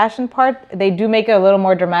in the fashion part, they do make it a little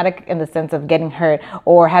more dramatic in the sense of getting hurt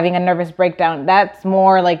or having a nervous breakdown. That's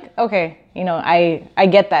more like, okay, I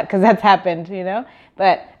get that because that's happened,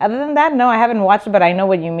 But other than that, no, I haven't watched it, but I know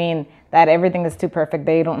what you mean, that everything is too perfect.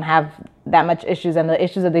 They don't have that much issues, and the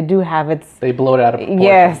issues that they do have, they blow it out of proportion.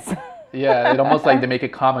 Yes. Yeah, it almost like they make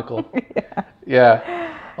it comical. Yeah.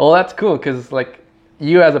 Well, that's cool, because like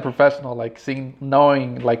you as a professional, like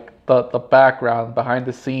knowing like the background behind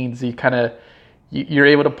the scenes, you kind of you're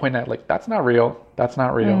able to point out like that's not real, that's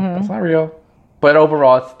not real, that's not real. But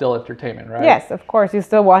overall, it's still entertainment, right? Yes, of course, you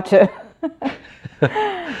still watch it.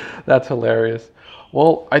 That's hilarious.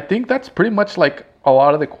 Well, I think that's pretty much like a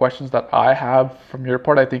lot of the questions that I have from your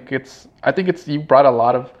part. I think it's you brought a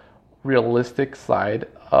lot of realistic side,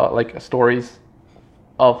 like stories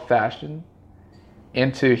of fashion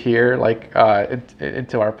into here, like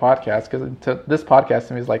into our podcast, because this podcast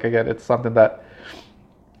to me is like, again, it's something that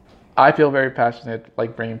I feel very passionate,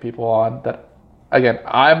 like bringing people on. That again,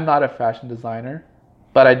 I'm not a fashion designer,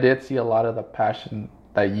 but I did see a lot of the passion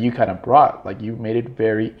that you kind of brought. Like you made it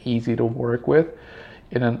very easy to work with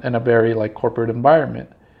in a very like corporate environment.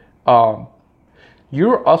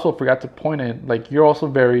 You also forgot to point in, like you're also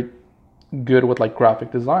very good with like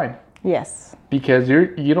graphic design. Yes. Because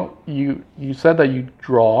you said that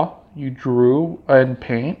you drew and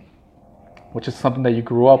paint, which is something that you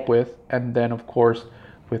grew up with, and then of course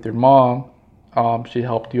with your mom, she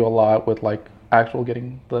helped you a lot with like actual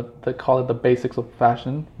getting they call it the basics of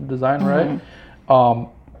fashion design, right?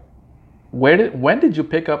 When did you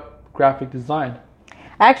pick up graphic design?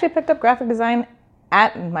 I actually picked up graphic design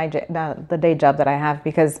at the day job that I have,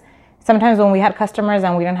 because sometimes when we had customers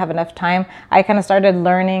and we didn't have enough time, I kind of started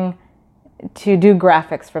learning to do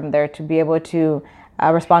graphics from there to be able to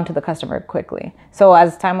respond to the customer quickly. So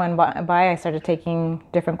as time went by, I started taking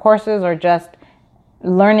different courses or just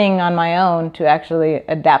learning on my own to actually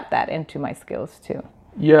adapt that into my skills too.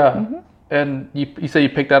 Yeah. And you say you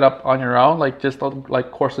picked that up on your own, like just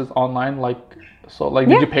like courses online, like so like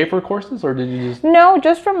did you pay for courses, or did you just? No,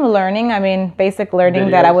 just from learning. I mean, basic learning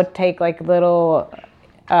Videos? that I would take like little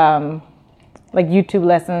like YouTube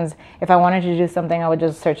lessons. If I wanted to do something, I would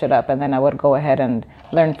just search it up, and then I would go ahead and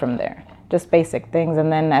learn from there. Just basic things.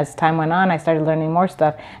 And then as time went on, I started learning more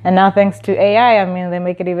stuff. And now thanks to AI, I mean, they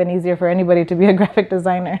make it even easier for anybody to be a graphic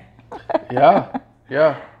designer. Yeah.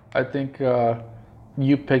 I think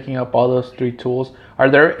you picking up all those three tools, are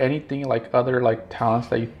there anything like other like talents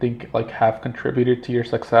that you think like have contributed to your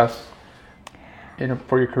success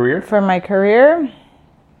for your career? For my career,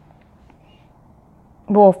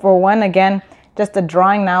 well, for one, again, just the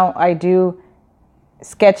drawing. Now I do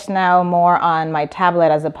sketch now more on my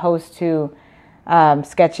tablet as opposed to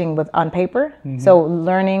sketching on paper. So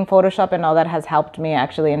learning Photoshop and all that has helped me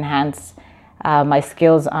actually enhance my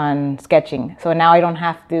skills on sketching. So now I don't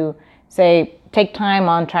have to take time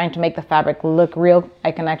on trying to make the fabric look real.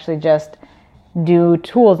 I can actually just do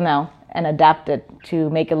tools now and adapt it to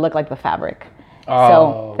make it look like the fabric.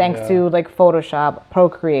 So thanks to like Photoshop,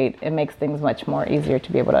 Procreate, it makes things much more easier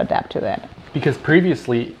to be able to adapt to that. Because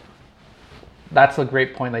previously, that's a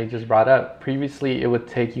great point that you just brought up. Previously, it would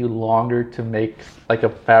take you longer to make like a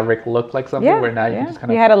fabric look like something, where now you can just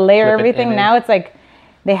kind of you had to layer flip an everything. image. Now it's like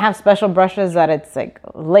they have special brushes that it's like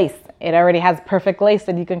lace. It already has perfect lace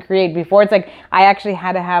that you can create. Before it's like I actually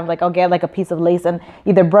had to have like I'll get like a piece of lace and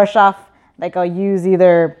either brush off, like I'll use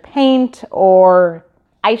either paint or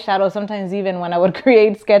eyeshadow sometimes, even when I would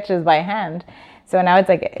create sketches by hand. So now it's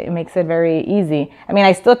like it makes it very easy. I mean,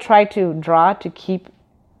 I still try to draw to keep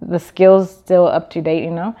the skills still up to date, you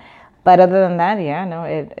know. But other than that, yeah, no,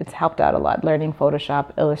 it's helped out a lot learning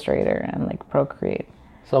Photoshop, Illustrator, and like Procreate.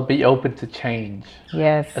 So be open to change.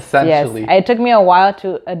 Yes. Essentially. Yes. It took me a while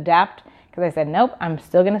to adapt because I said, nope, I'm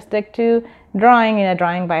still going to stick to drawing, you know,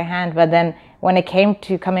 drawing by hand. But then when it came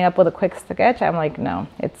to coming up with a quick sketch, I'm like, no,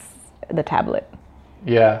 it's the tablet.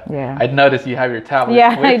 Yeah. Yeah. I noticed you have your tablet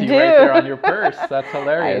Yeah, with I you do. right there on your purse. That's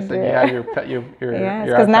hilarious. I do. And you have your Yes,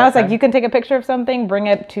 your because now it's like iPad. you can take a picture of something, bring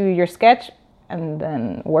it to your sketch, and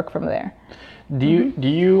then work from there. Do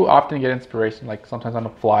you often get inspiration, like sometimes on the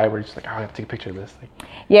fly, where you're just like, oh, I have to take a picture of this? Like,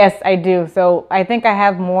 Yes, I do. So I think I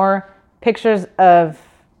have more pictures of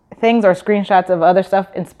things or screenshots of other stuff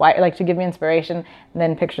like to give me inspiration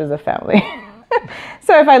than pictures of family.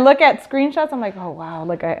 So if I look at screenshots, I'm like, oh wow, I'm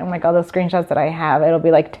like all those screenshots that I have, it'll be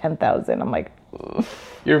like 10,000. I'm like,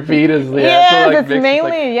 your feed is it's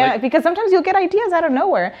mainly because sometimes you'll get ideas out of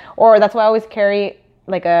nowhere, or that's why I always carry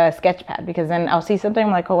like a sketch pad, because then I'll see something,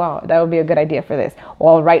 I'm like, oh wow, that would be a good idea for this,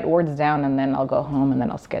 or I'll write words down and then I'll go home and then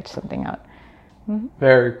I'll sketch something out.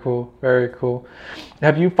 Very cool, very cool.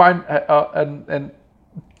 Have you find and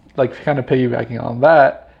like kind of piggybacking on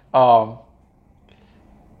that,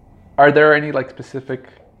 are there any like specific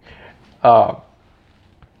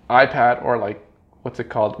iPad or like what's it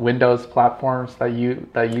called, Windows platforms that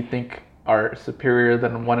you think are superior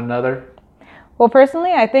than one another? Well,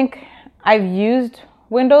 personally, I think I've used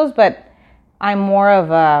Windows, but I'm more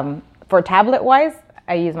of for tablet wise,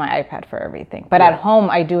 I use my iPad for everything. But at home,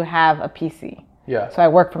 I do have a PC. Yeah. So I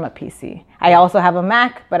work from a PC. I also have a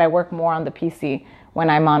Mac, but I work more on the PC when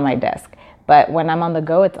I'm on my desk. But when I'm on the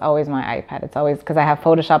go, it's always my iPad. It's always because I have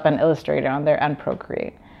Photoshop and Illustrator on there and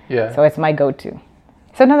Procreate. Yeah. So it's my go-to.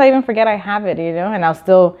 Sometimes I even forget I have it, you know, and I'll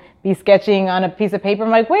still be sketching on a piece of paper. I'm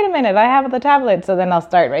like, wait a minute, I have the tablet. So then I'll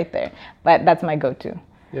start right there. But that's my go-to.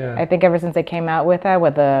 Yeah. I think ever since they came out with that,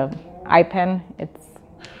 with the iPen, it's...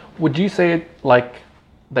 Would you say like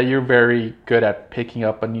that you're very good at picking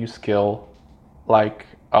up a new skill, like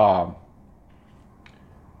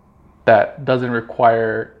that doesn't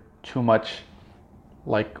require too much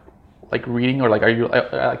like reading, or like are you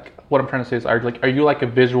like what I'm trying to say is are you like a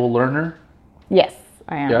visual learner? Yes,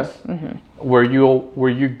 I am. Yes. Mm-hmm. Were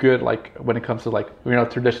you good like when it comes to like, you know,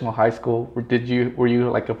 traditional high school? Were you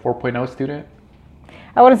like a 4.0 student?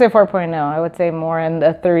 I wouldn't say 4.0. I would say more in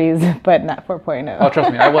the threes, but not 4.0. Oh,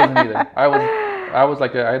 trust me, I wasn't either. I was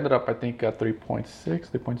like I ended up I think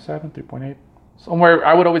 3.6, 3.7, 3.8. Somewhere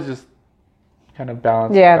I would always just kind of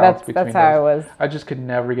balance. Yeah, balance that's how I was. I just could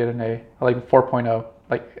never get an A, like 4.0,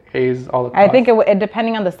 like A's all the time. I think it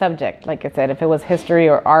depending on the subject. Like I said, if it was history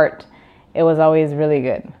or art, it was always really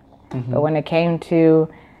good. Mm-hmm. But when it came to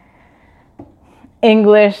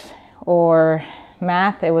English or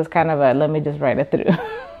math, it was kind of a let me just write it through.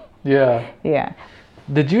 Yeah. Yeah.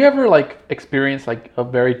 Did you ever like experience like a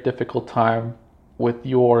very difficult time with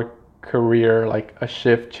your career, like a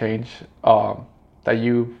shift change that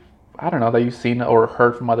you, I don't know, that you've seen or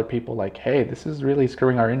heard from other people, like, hey, this is really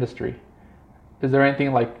screwing our industry? Is there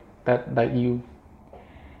anything like that you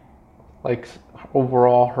like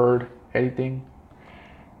overall heard anything?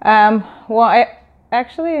 Well,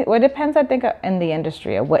 it depends, I think, in the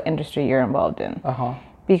industry, of what industry you're involved in. Uh-huh.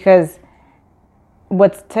 Because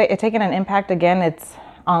what's taken an impact, again, it's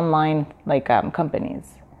online, like companies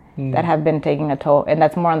that have been taking a toll, and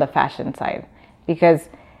that's more on the fashion side. Because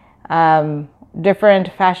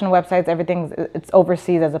different fashion websites, it's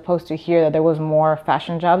overseas, as opposed to here that there was more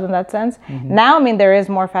fashion jobs in that sense. Mm-hmm. Now, I mean, there is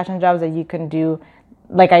more fashion jobs that you can do,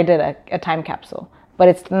 like I did a time capsule. But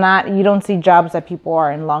it's not, you don't see jobs that people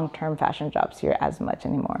are in long-term fashion jobs here as much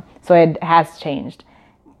anymore. So it has changed,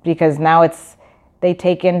 because now they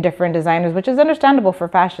take in different designers, which is understandable for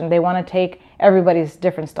fashion. They want to take everybody's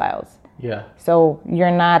different styles. Yeah. So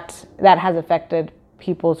that has affected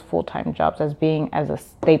people's full-time jobs as a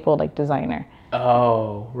staple like designer.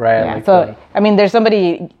 Oh, right. Yeah. Like So, I mean, there's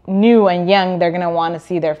somebody new and young, they're going to want to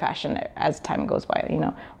see their fashion as time goes by. You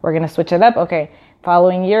know, we're going to switch it up. Okay,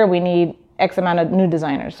 following year, we need X amount of new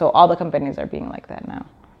designers. So all the companies are being like that now.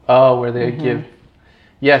 Oh, where they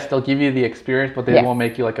they'll give you the experience, but they Yes. won't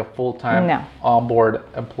make you like a full-time onboard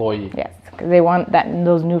employee. Yes, They want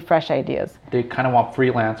those new, fresh ideas. They kind of want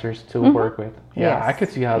freelancers to work with. Yeah, Yes. I could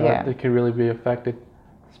see how Yeah. that could really be affected,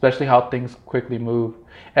 especially how things quickly move.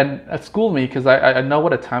 And at school me, because I know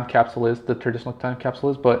what a time capsule is, the traditional time capsule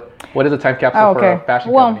is, but what is a time capsule for a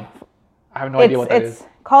fashion company? I have no idea what that is. It's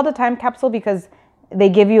called a time capsule because they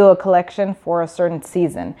give you a collection for a certain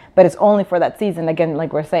season, but it's only for that season, again,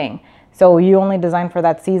 like we're saying. So you only design for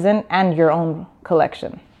that season and your own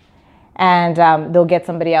collection. And they'll get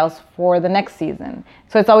somebody else for the next season.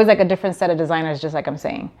 So it's always like a different set of designers, just like I'm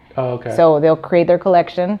saying. Oh, okay. So they'll create their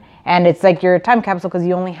collection, and it's like your time capsule because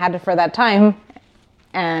you only had it for that time,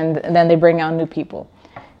 and then they bring out new people.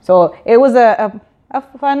 So it was a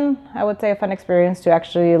fun, I would say a fun experience to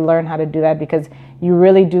actually learn how to do that, because you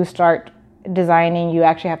really do start designing. You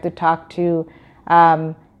actually have to talk to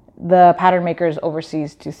the pattern makers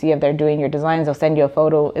overseas to see if they're doing your designs. They'll send you a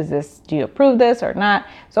photo. Do you approve this or not?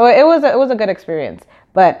 So it was a good experience,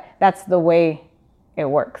 but that's the way it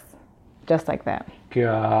works, just like that.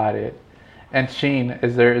 Got it. And Sheen,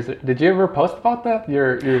 did you ever post about that?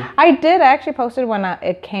 I did. I actually posted when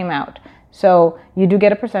it came out. So you do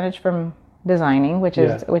get a percentage from designing, which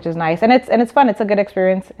is nice, and it's fun. It's a good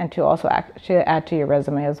experience, and to also actually add to your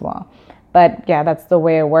resume as well. But yeah, that's the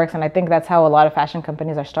way it works, and I think that's how a lot of fashion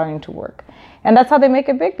companies are starting to work, and that's how they make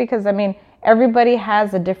it big. Because I mean, everybody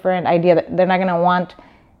has a different idea. That they're not going to want,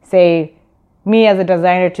 say, me as a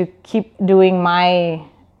designer to keep doing my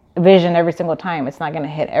vision every single time. It's not going to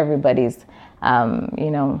hit everybody's,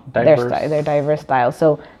 their diverse style.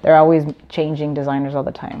 So they're always changing designers all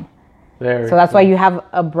the time. So that's why you have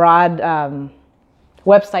a broad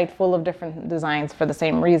website full of different designs for the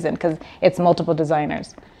same reason, because it's multiple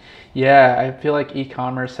designers. Yeah, I feel like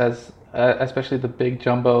e-commerce has, especially the big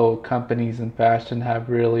jumbo companies in fashion, have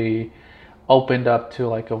really opened up to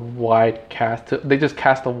like a wide cast. They just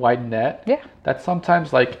cast a wide net. Yeah. That's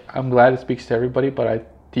sometimes like, I'm glad it speaks to everybody,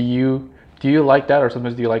 but do you like that, or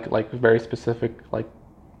sometimes do you like very specific like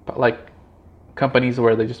companies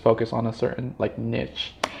where they just focus on a certain like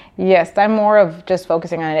niche? Yes, I'm more of just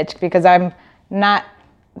focusing on a niche because I'm not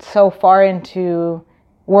so far into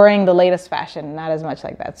wearing the latest fashion, not as much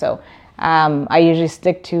like that. So I usually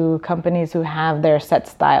stick to companies who have their set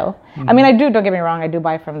style. Mm-hmm. I mean, don't get me wrong, I do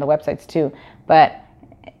buy from the websites too, but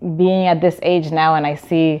being at this age now and I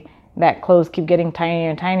see that clothes keep getting tinier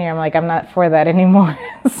and tinier, I'm like, I'm not for that anymore.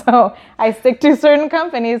 So I stick to certain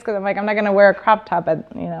companies because I'm like, I'm not going to wear a crop top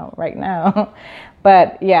right now.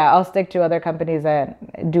 But yeah, I'll stick to other companies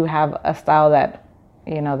that do have a style that,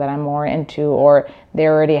 that I'm more into, or they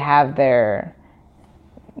already have their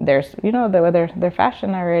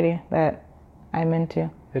fashion already that I'm into.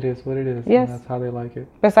 It is what it is. Yes. And that's how they like it.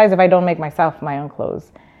 Besides, if I don't make myself my own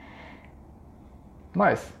clothes.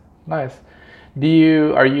 Nice. Do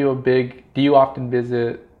you often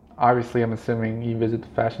visit, obviously I'm assuming you visit the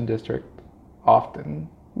fashion district often?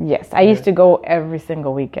 Yes, I used to go every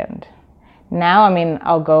single weekend. Now, I mean,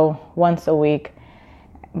 I'll go once a week,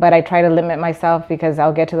 but I try to limit myself because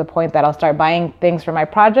I'll get to the point that I'll start buying things for my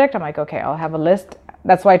project. I'm like, okay, I'll have a list.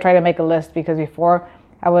 That's why I try to make a list, because before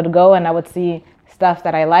I would go and I would see stuff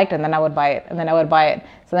that I liked and then I would buy it and then I would buy it.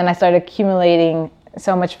 So then I started accumulating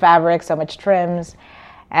so much fabric, so much trims,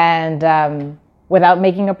 and without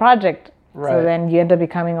making a project. Right. So then you end up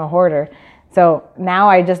becoming a hoarder. So now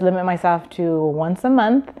I just limit myself to once a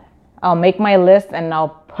month. I'll make my list and I'll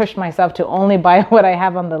push myself to only buy what I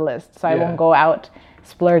have on the list. So I won't go out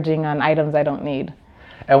splurging on items I don't need.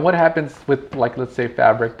 And what happens with, like, let's say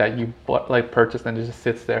fabric that you purchased and it just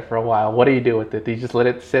sits there for a while? What do you do with it? Do you just let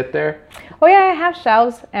it sit there? Oh yeah, I have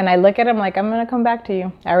shelves and I look at them like, I'm going to come back to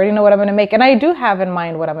you. I already know what I'm going to make. And I do have in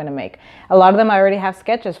mind what I'm going to make. A lot of them I already have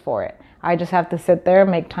sketches for it. I just have to sit there,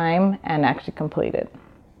 make time, and actually complete it.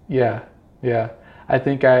 Yeah. I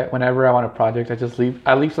think whenever I want a project,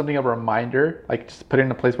 I leave something of a reminder, like just put it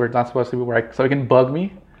in a place where it's not supposed to be, so it can bug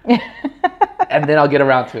me. And then I'll get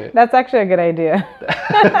around to it. That's actually a good idea.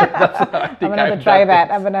 I'm going to have to try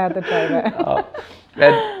that.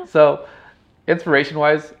 And so,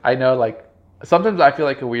 inspiration-wise, I know, like, sometimes I feel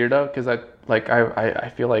like a weirdo because I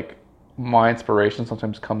feel like my inspiration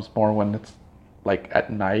sometimes comes more when it's, like, at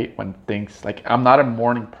night, when things, like, I'm not a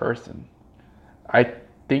morning person. I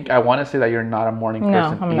think I want to say that you're not a morning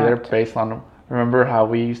person either, based on, remember how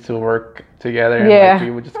we used to work together and like, we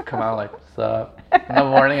would just come out like, what's up? In the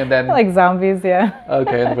morning and then like zombies, yeah.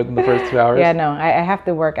 Okay, within the first 2 hours. Yeah, no, I have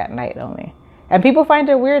to work at night only, and people find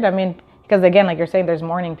it weird. I mean, because again, like you're saying, there's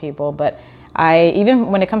morning people, but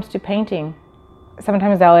even when it comes to painting,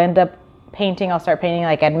 sometimes I'll start painting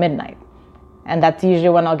like at midnight, and that's usually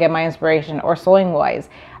when I'll get my inspiration. Or sewing wise,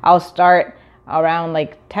 I'll start around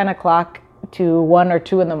like 10 o'clock to 1 or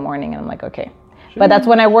 2 in the morning, and I'm like, okay. But that's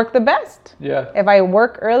when I work the best. Yeah. If I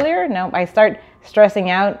work earlier, no, I start stressing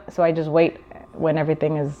out. So I just wait when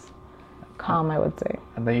everything is calm, I would say.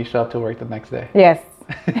 And then you show up to work the next day. Yes.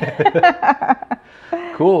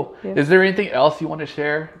 Cool. Yes. Is there anything else you want to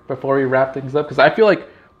share before we wrap things up? Because I feel like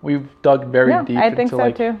we've dug very deep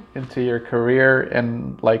into your career,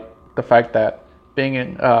 and like the fact that being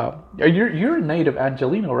in you're a native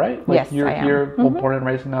Angelino, right? Like, yes, I am. You're born and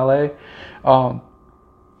raised in LA.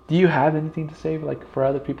 Do you have anything to say like for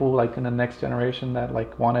other people like in the next generation that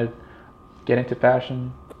like want to get into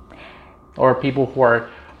fashion, or people who are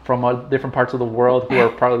from different parts of the world who are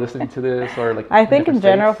probably listening to this, or like I think in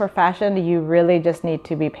general for fashion, you really just need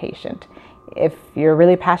to be patient. If you're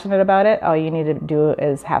really passionate about it, all you need to do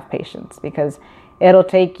is have patience, because it'll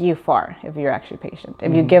take you far if you're actually patient.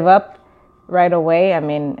 If you give up right away, I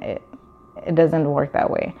mean, it doesn't work that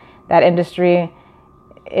way. That industry,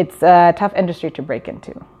 it's a tough industry to break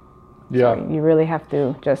into. Yeah. So you really have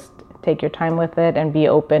to just take your time with it and be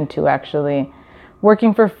open to actually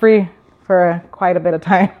working for free for quite a bit of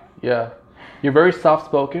time. Yeah. You're very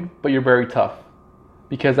soft-spoken, but you're very tough.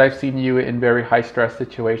 Because I've seen you in very high-stress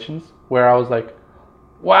situations where I was like,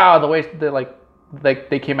 wow, the way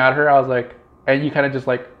they came at her, I was like, and you kind of just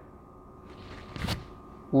like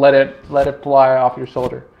let it fly off your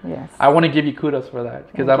shoulder. Yes. I want to give you kudos for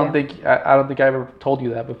that, because I don't think I ever told you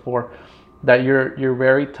that before, that you're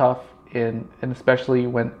very tough and especially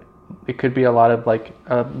when it could be a lot of like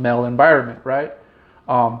a male environment, right?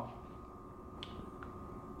 I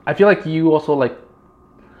feel like you also like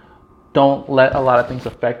don't let a lot of things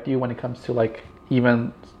affect you when it comes to like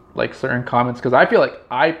even like certain comments, because I feel like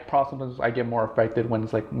I get more affected when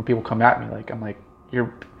it's like when people come at me, like I'm like,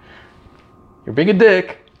 you're being a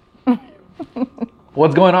dick.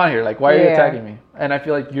 What's going on here? Like, why are you attacking me? And I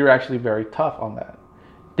feel like you're actually very tough on that.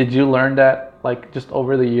 Did you learn that like just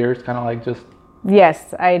over the years, kind of like just?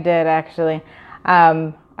 Yes, I did actually.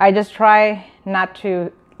 I just try not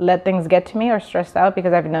to let things get to me or stress out,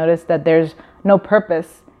 because I've noticed that there's no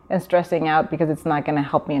purpose in stressing out, because it's not going to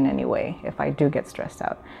help me in any way if I do get stressed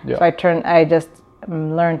out. Yeah. So I just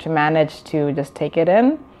learned to manage to just take it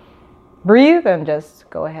in, breathe, and just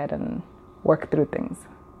go ahead and work through things.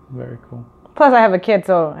 Very cool. Plus, I have a kid,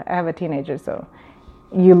 so I have a teenager, so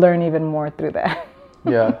you learn even more through that.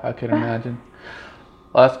 Yeah, I can imagine.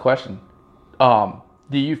 Last question.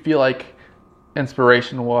 Do you feel like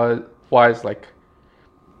inspiration wise, like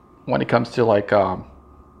when it comes to like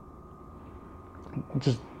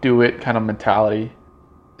just do it kind of mentality,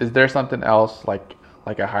 is there something else like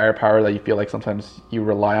a higher power that you feel like sometimes you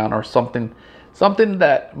rely on, or something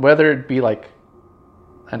that, whether it be like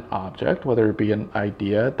an object, whether it be an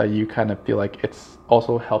idea, that you kind of feel like it's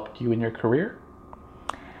also helped you in your career?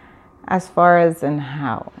 As far as in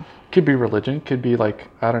how? Could be religion, could be like,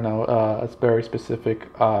 I don't know, a very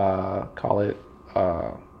specific, call it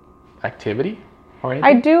activity or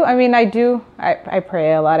anything? I do. I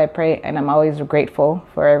pray a lot. I pray, and I'm always grateful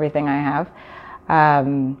for everything I have.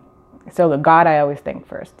 So the God, I always think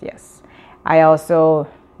first, yes. I also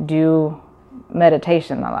do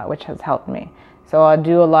meditation a lot, which has helped me. So I'll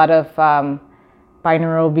do a lot of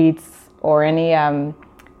binaural beats, or any,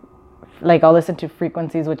 I'll listen to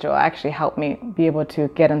frequencies, which will actually help me be able to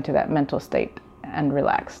get into that mental state and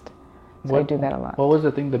relaxed. So I do that a lot. What was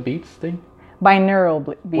the thing, the beats thing?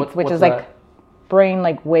 Binaural beats, which is like brain,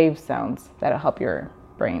 like wave sounds that'll help your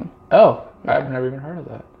brain. Oh, yeah. I've never even heard of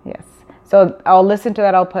that. Yes. So I'll listen to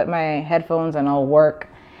that. I'll put my headphones and I'll work,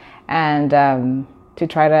 and to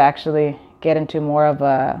try to actually get into more of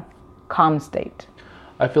a calm state.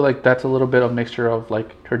 I feel like that's a little bit of mixture of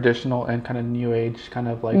like traditional and kind of new age, kind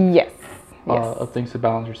of like yes. Of things to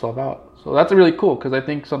balance yourself out. So that's really cool, because I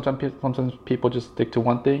think sometimes people just stick to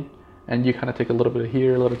one thing, and you kind of take a little bit of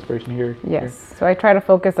here, a little inspiration here. Yes. Here. So I try to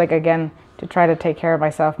focus, like, again, to try to take care of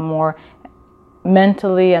myself more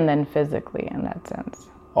mentally and then physically in that sense.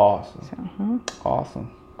 Awesome. So,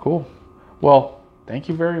 Awesome. Cool. Well, thank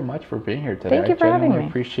you very much for being here today. Thank you for having me. I genuinely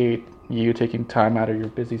appreciate you taking time out of your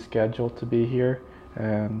busy schedule to be here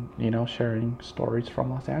and, sharing stories from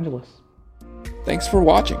Los Angeles. Thanks for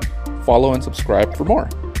watching. Follow and subscribe for more.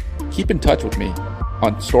 Keep in touch with me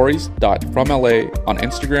on stories.fromla on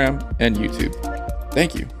Instagram and YouTube.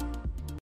 Thank you.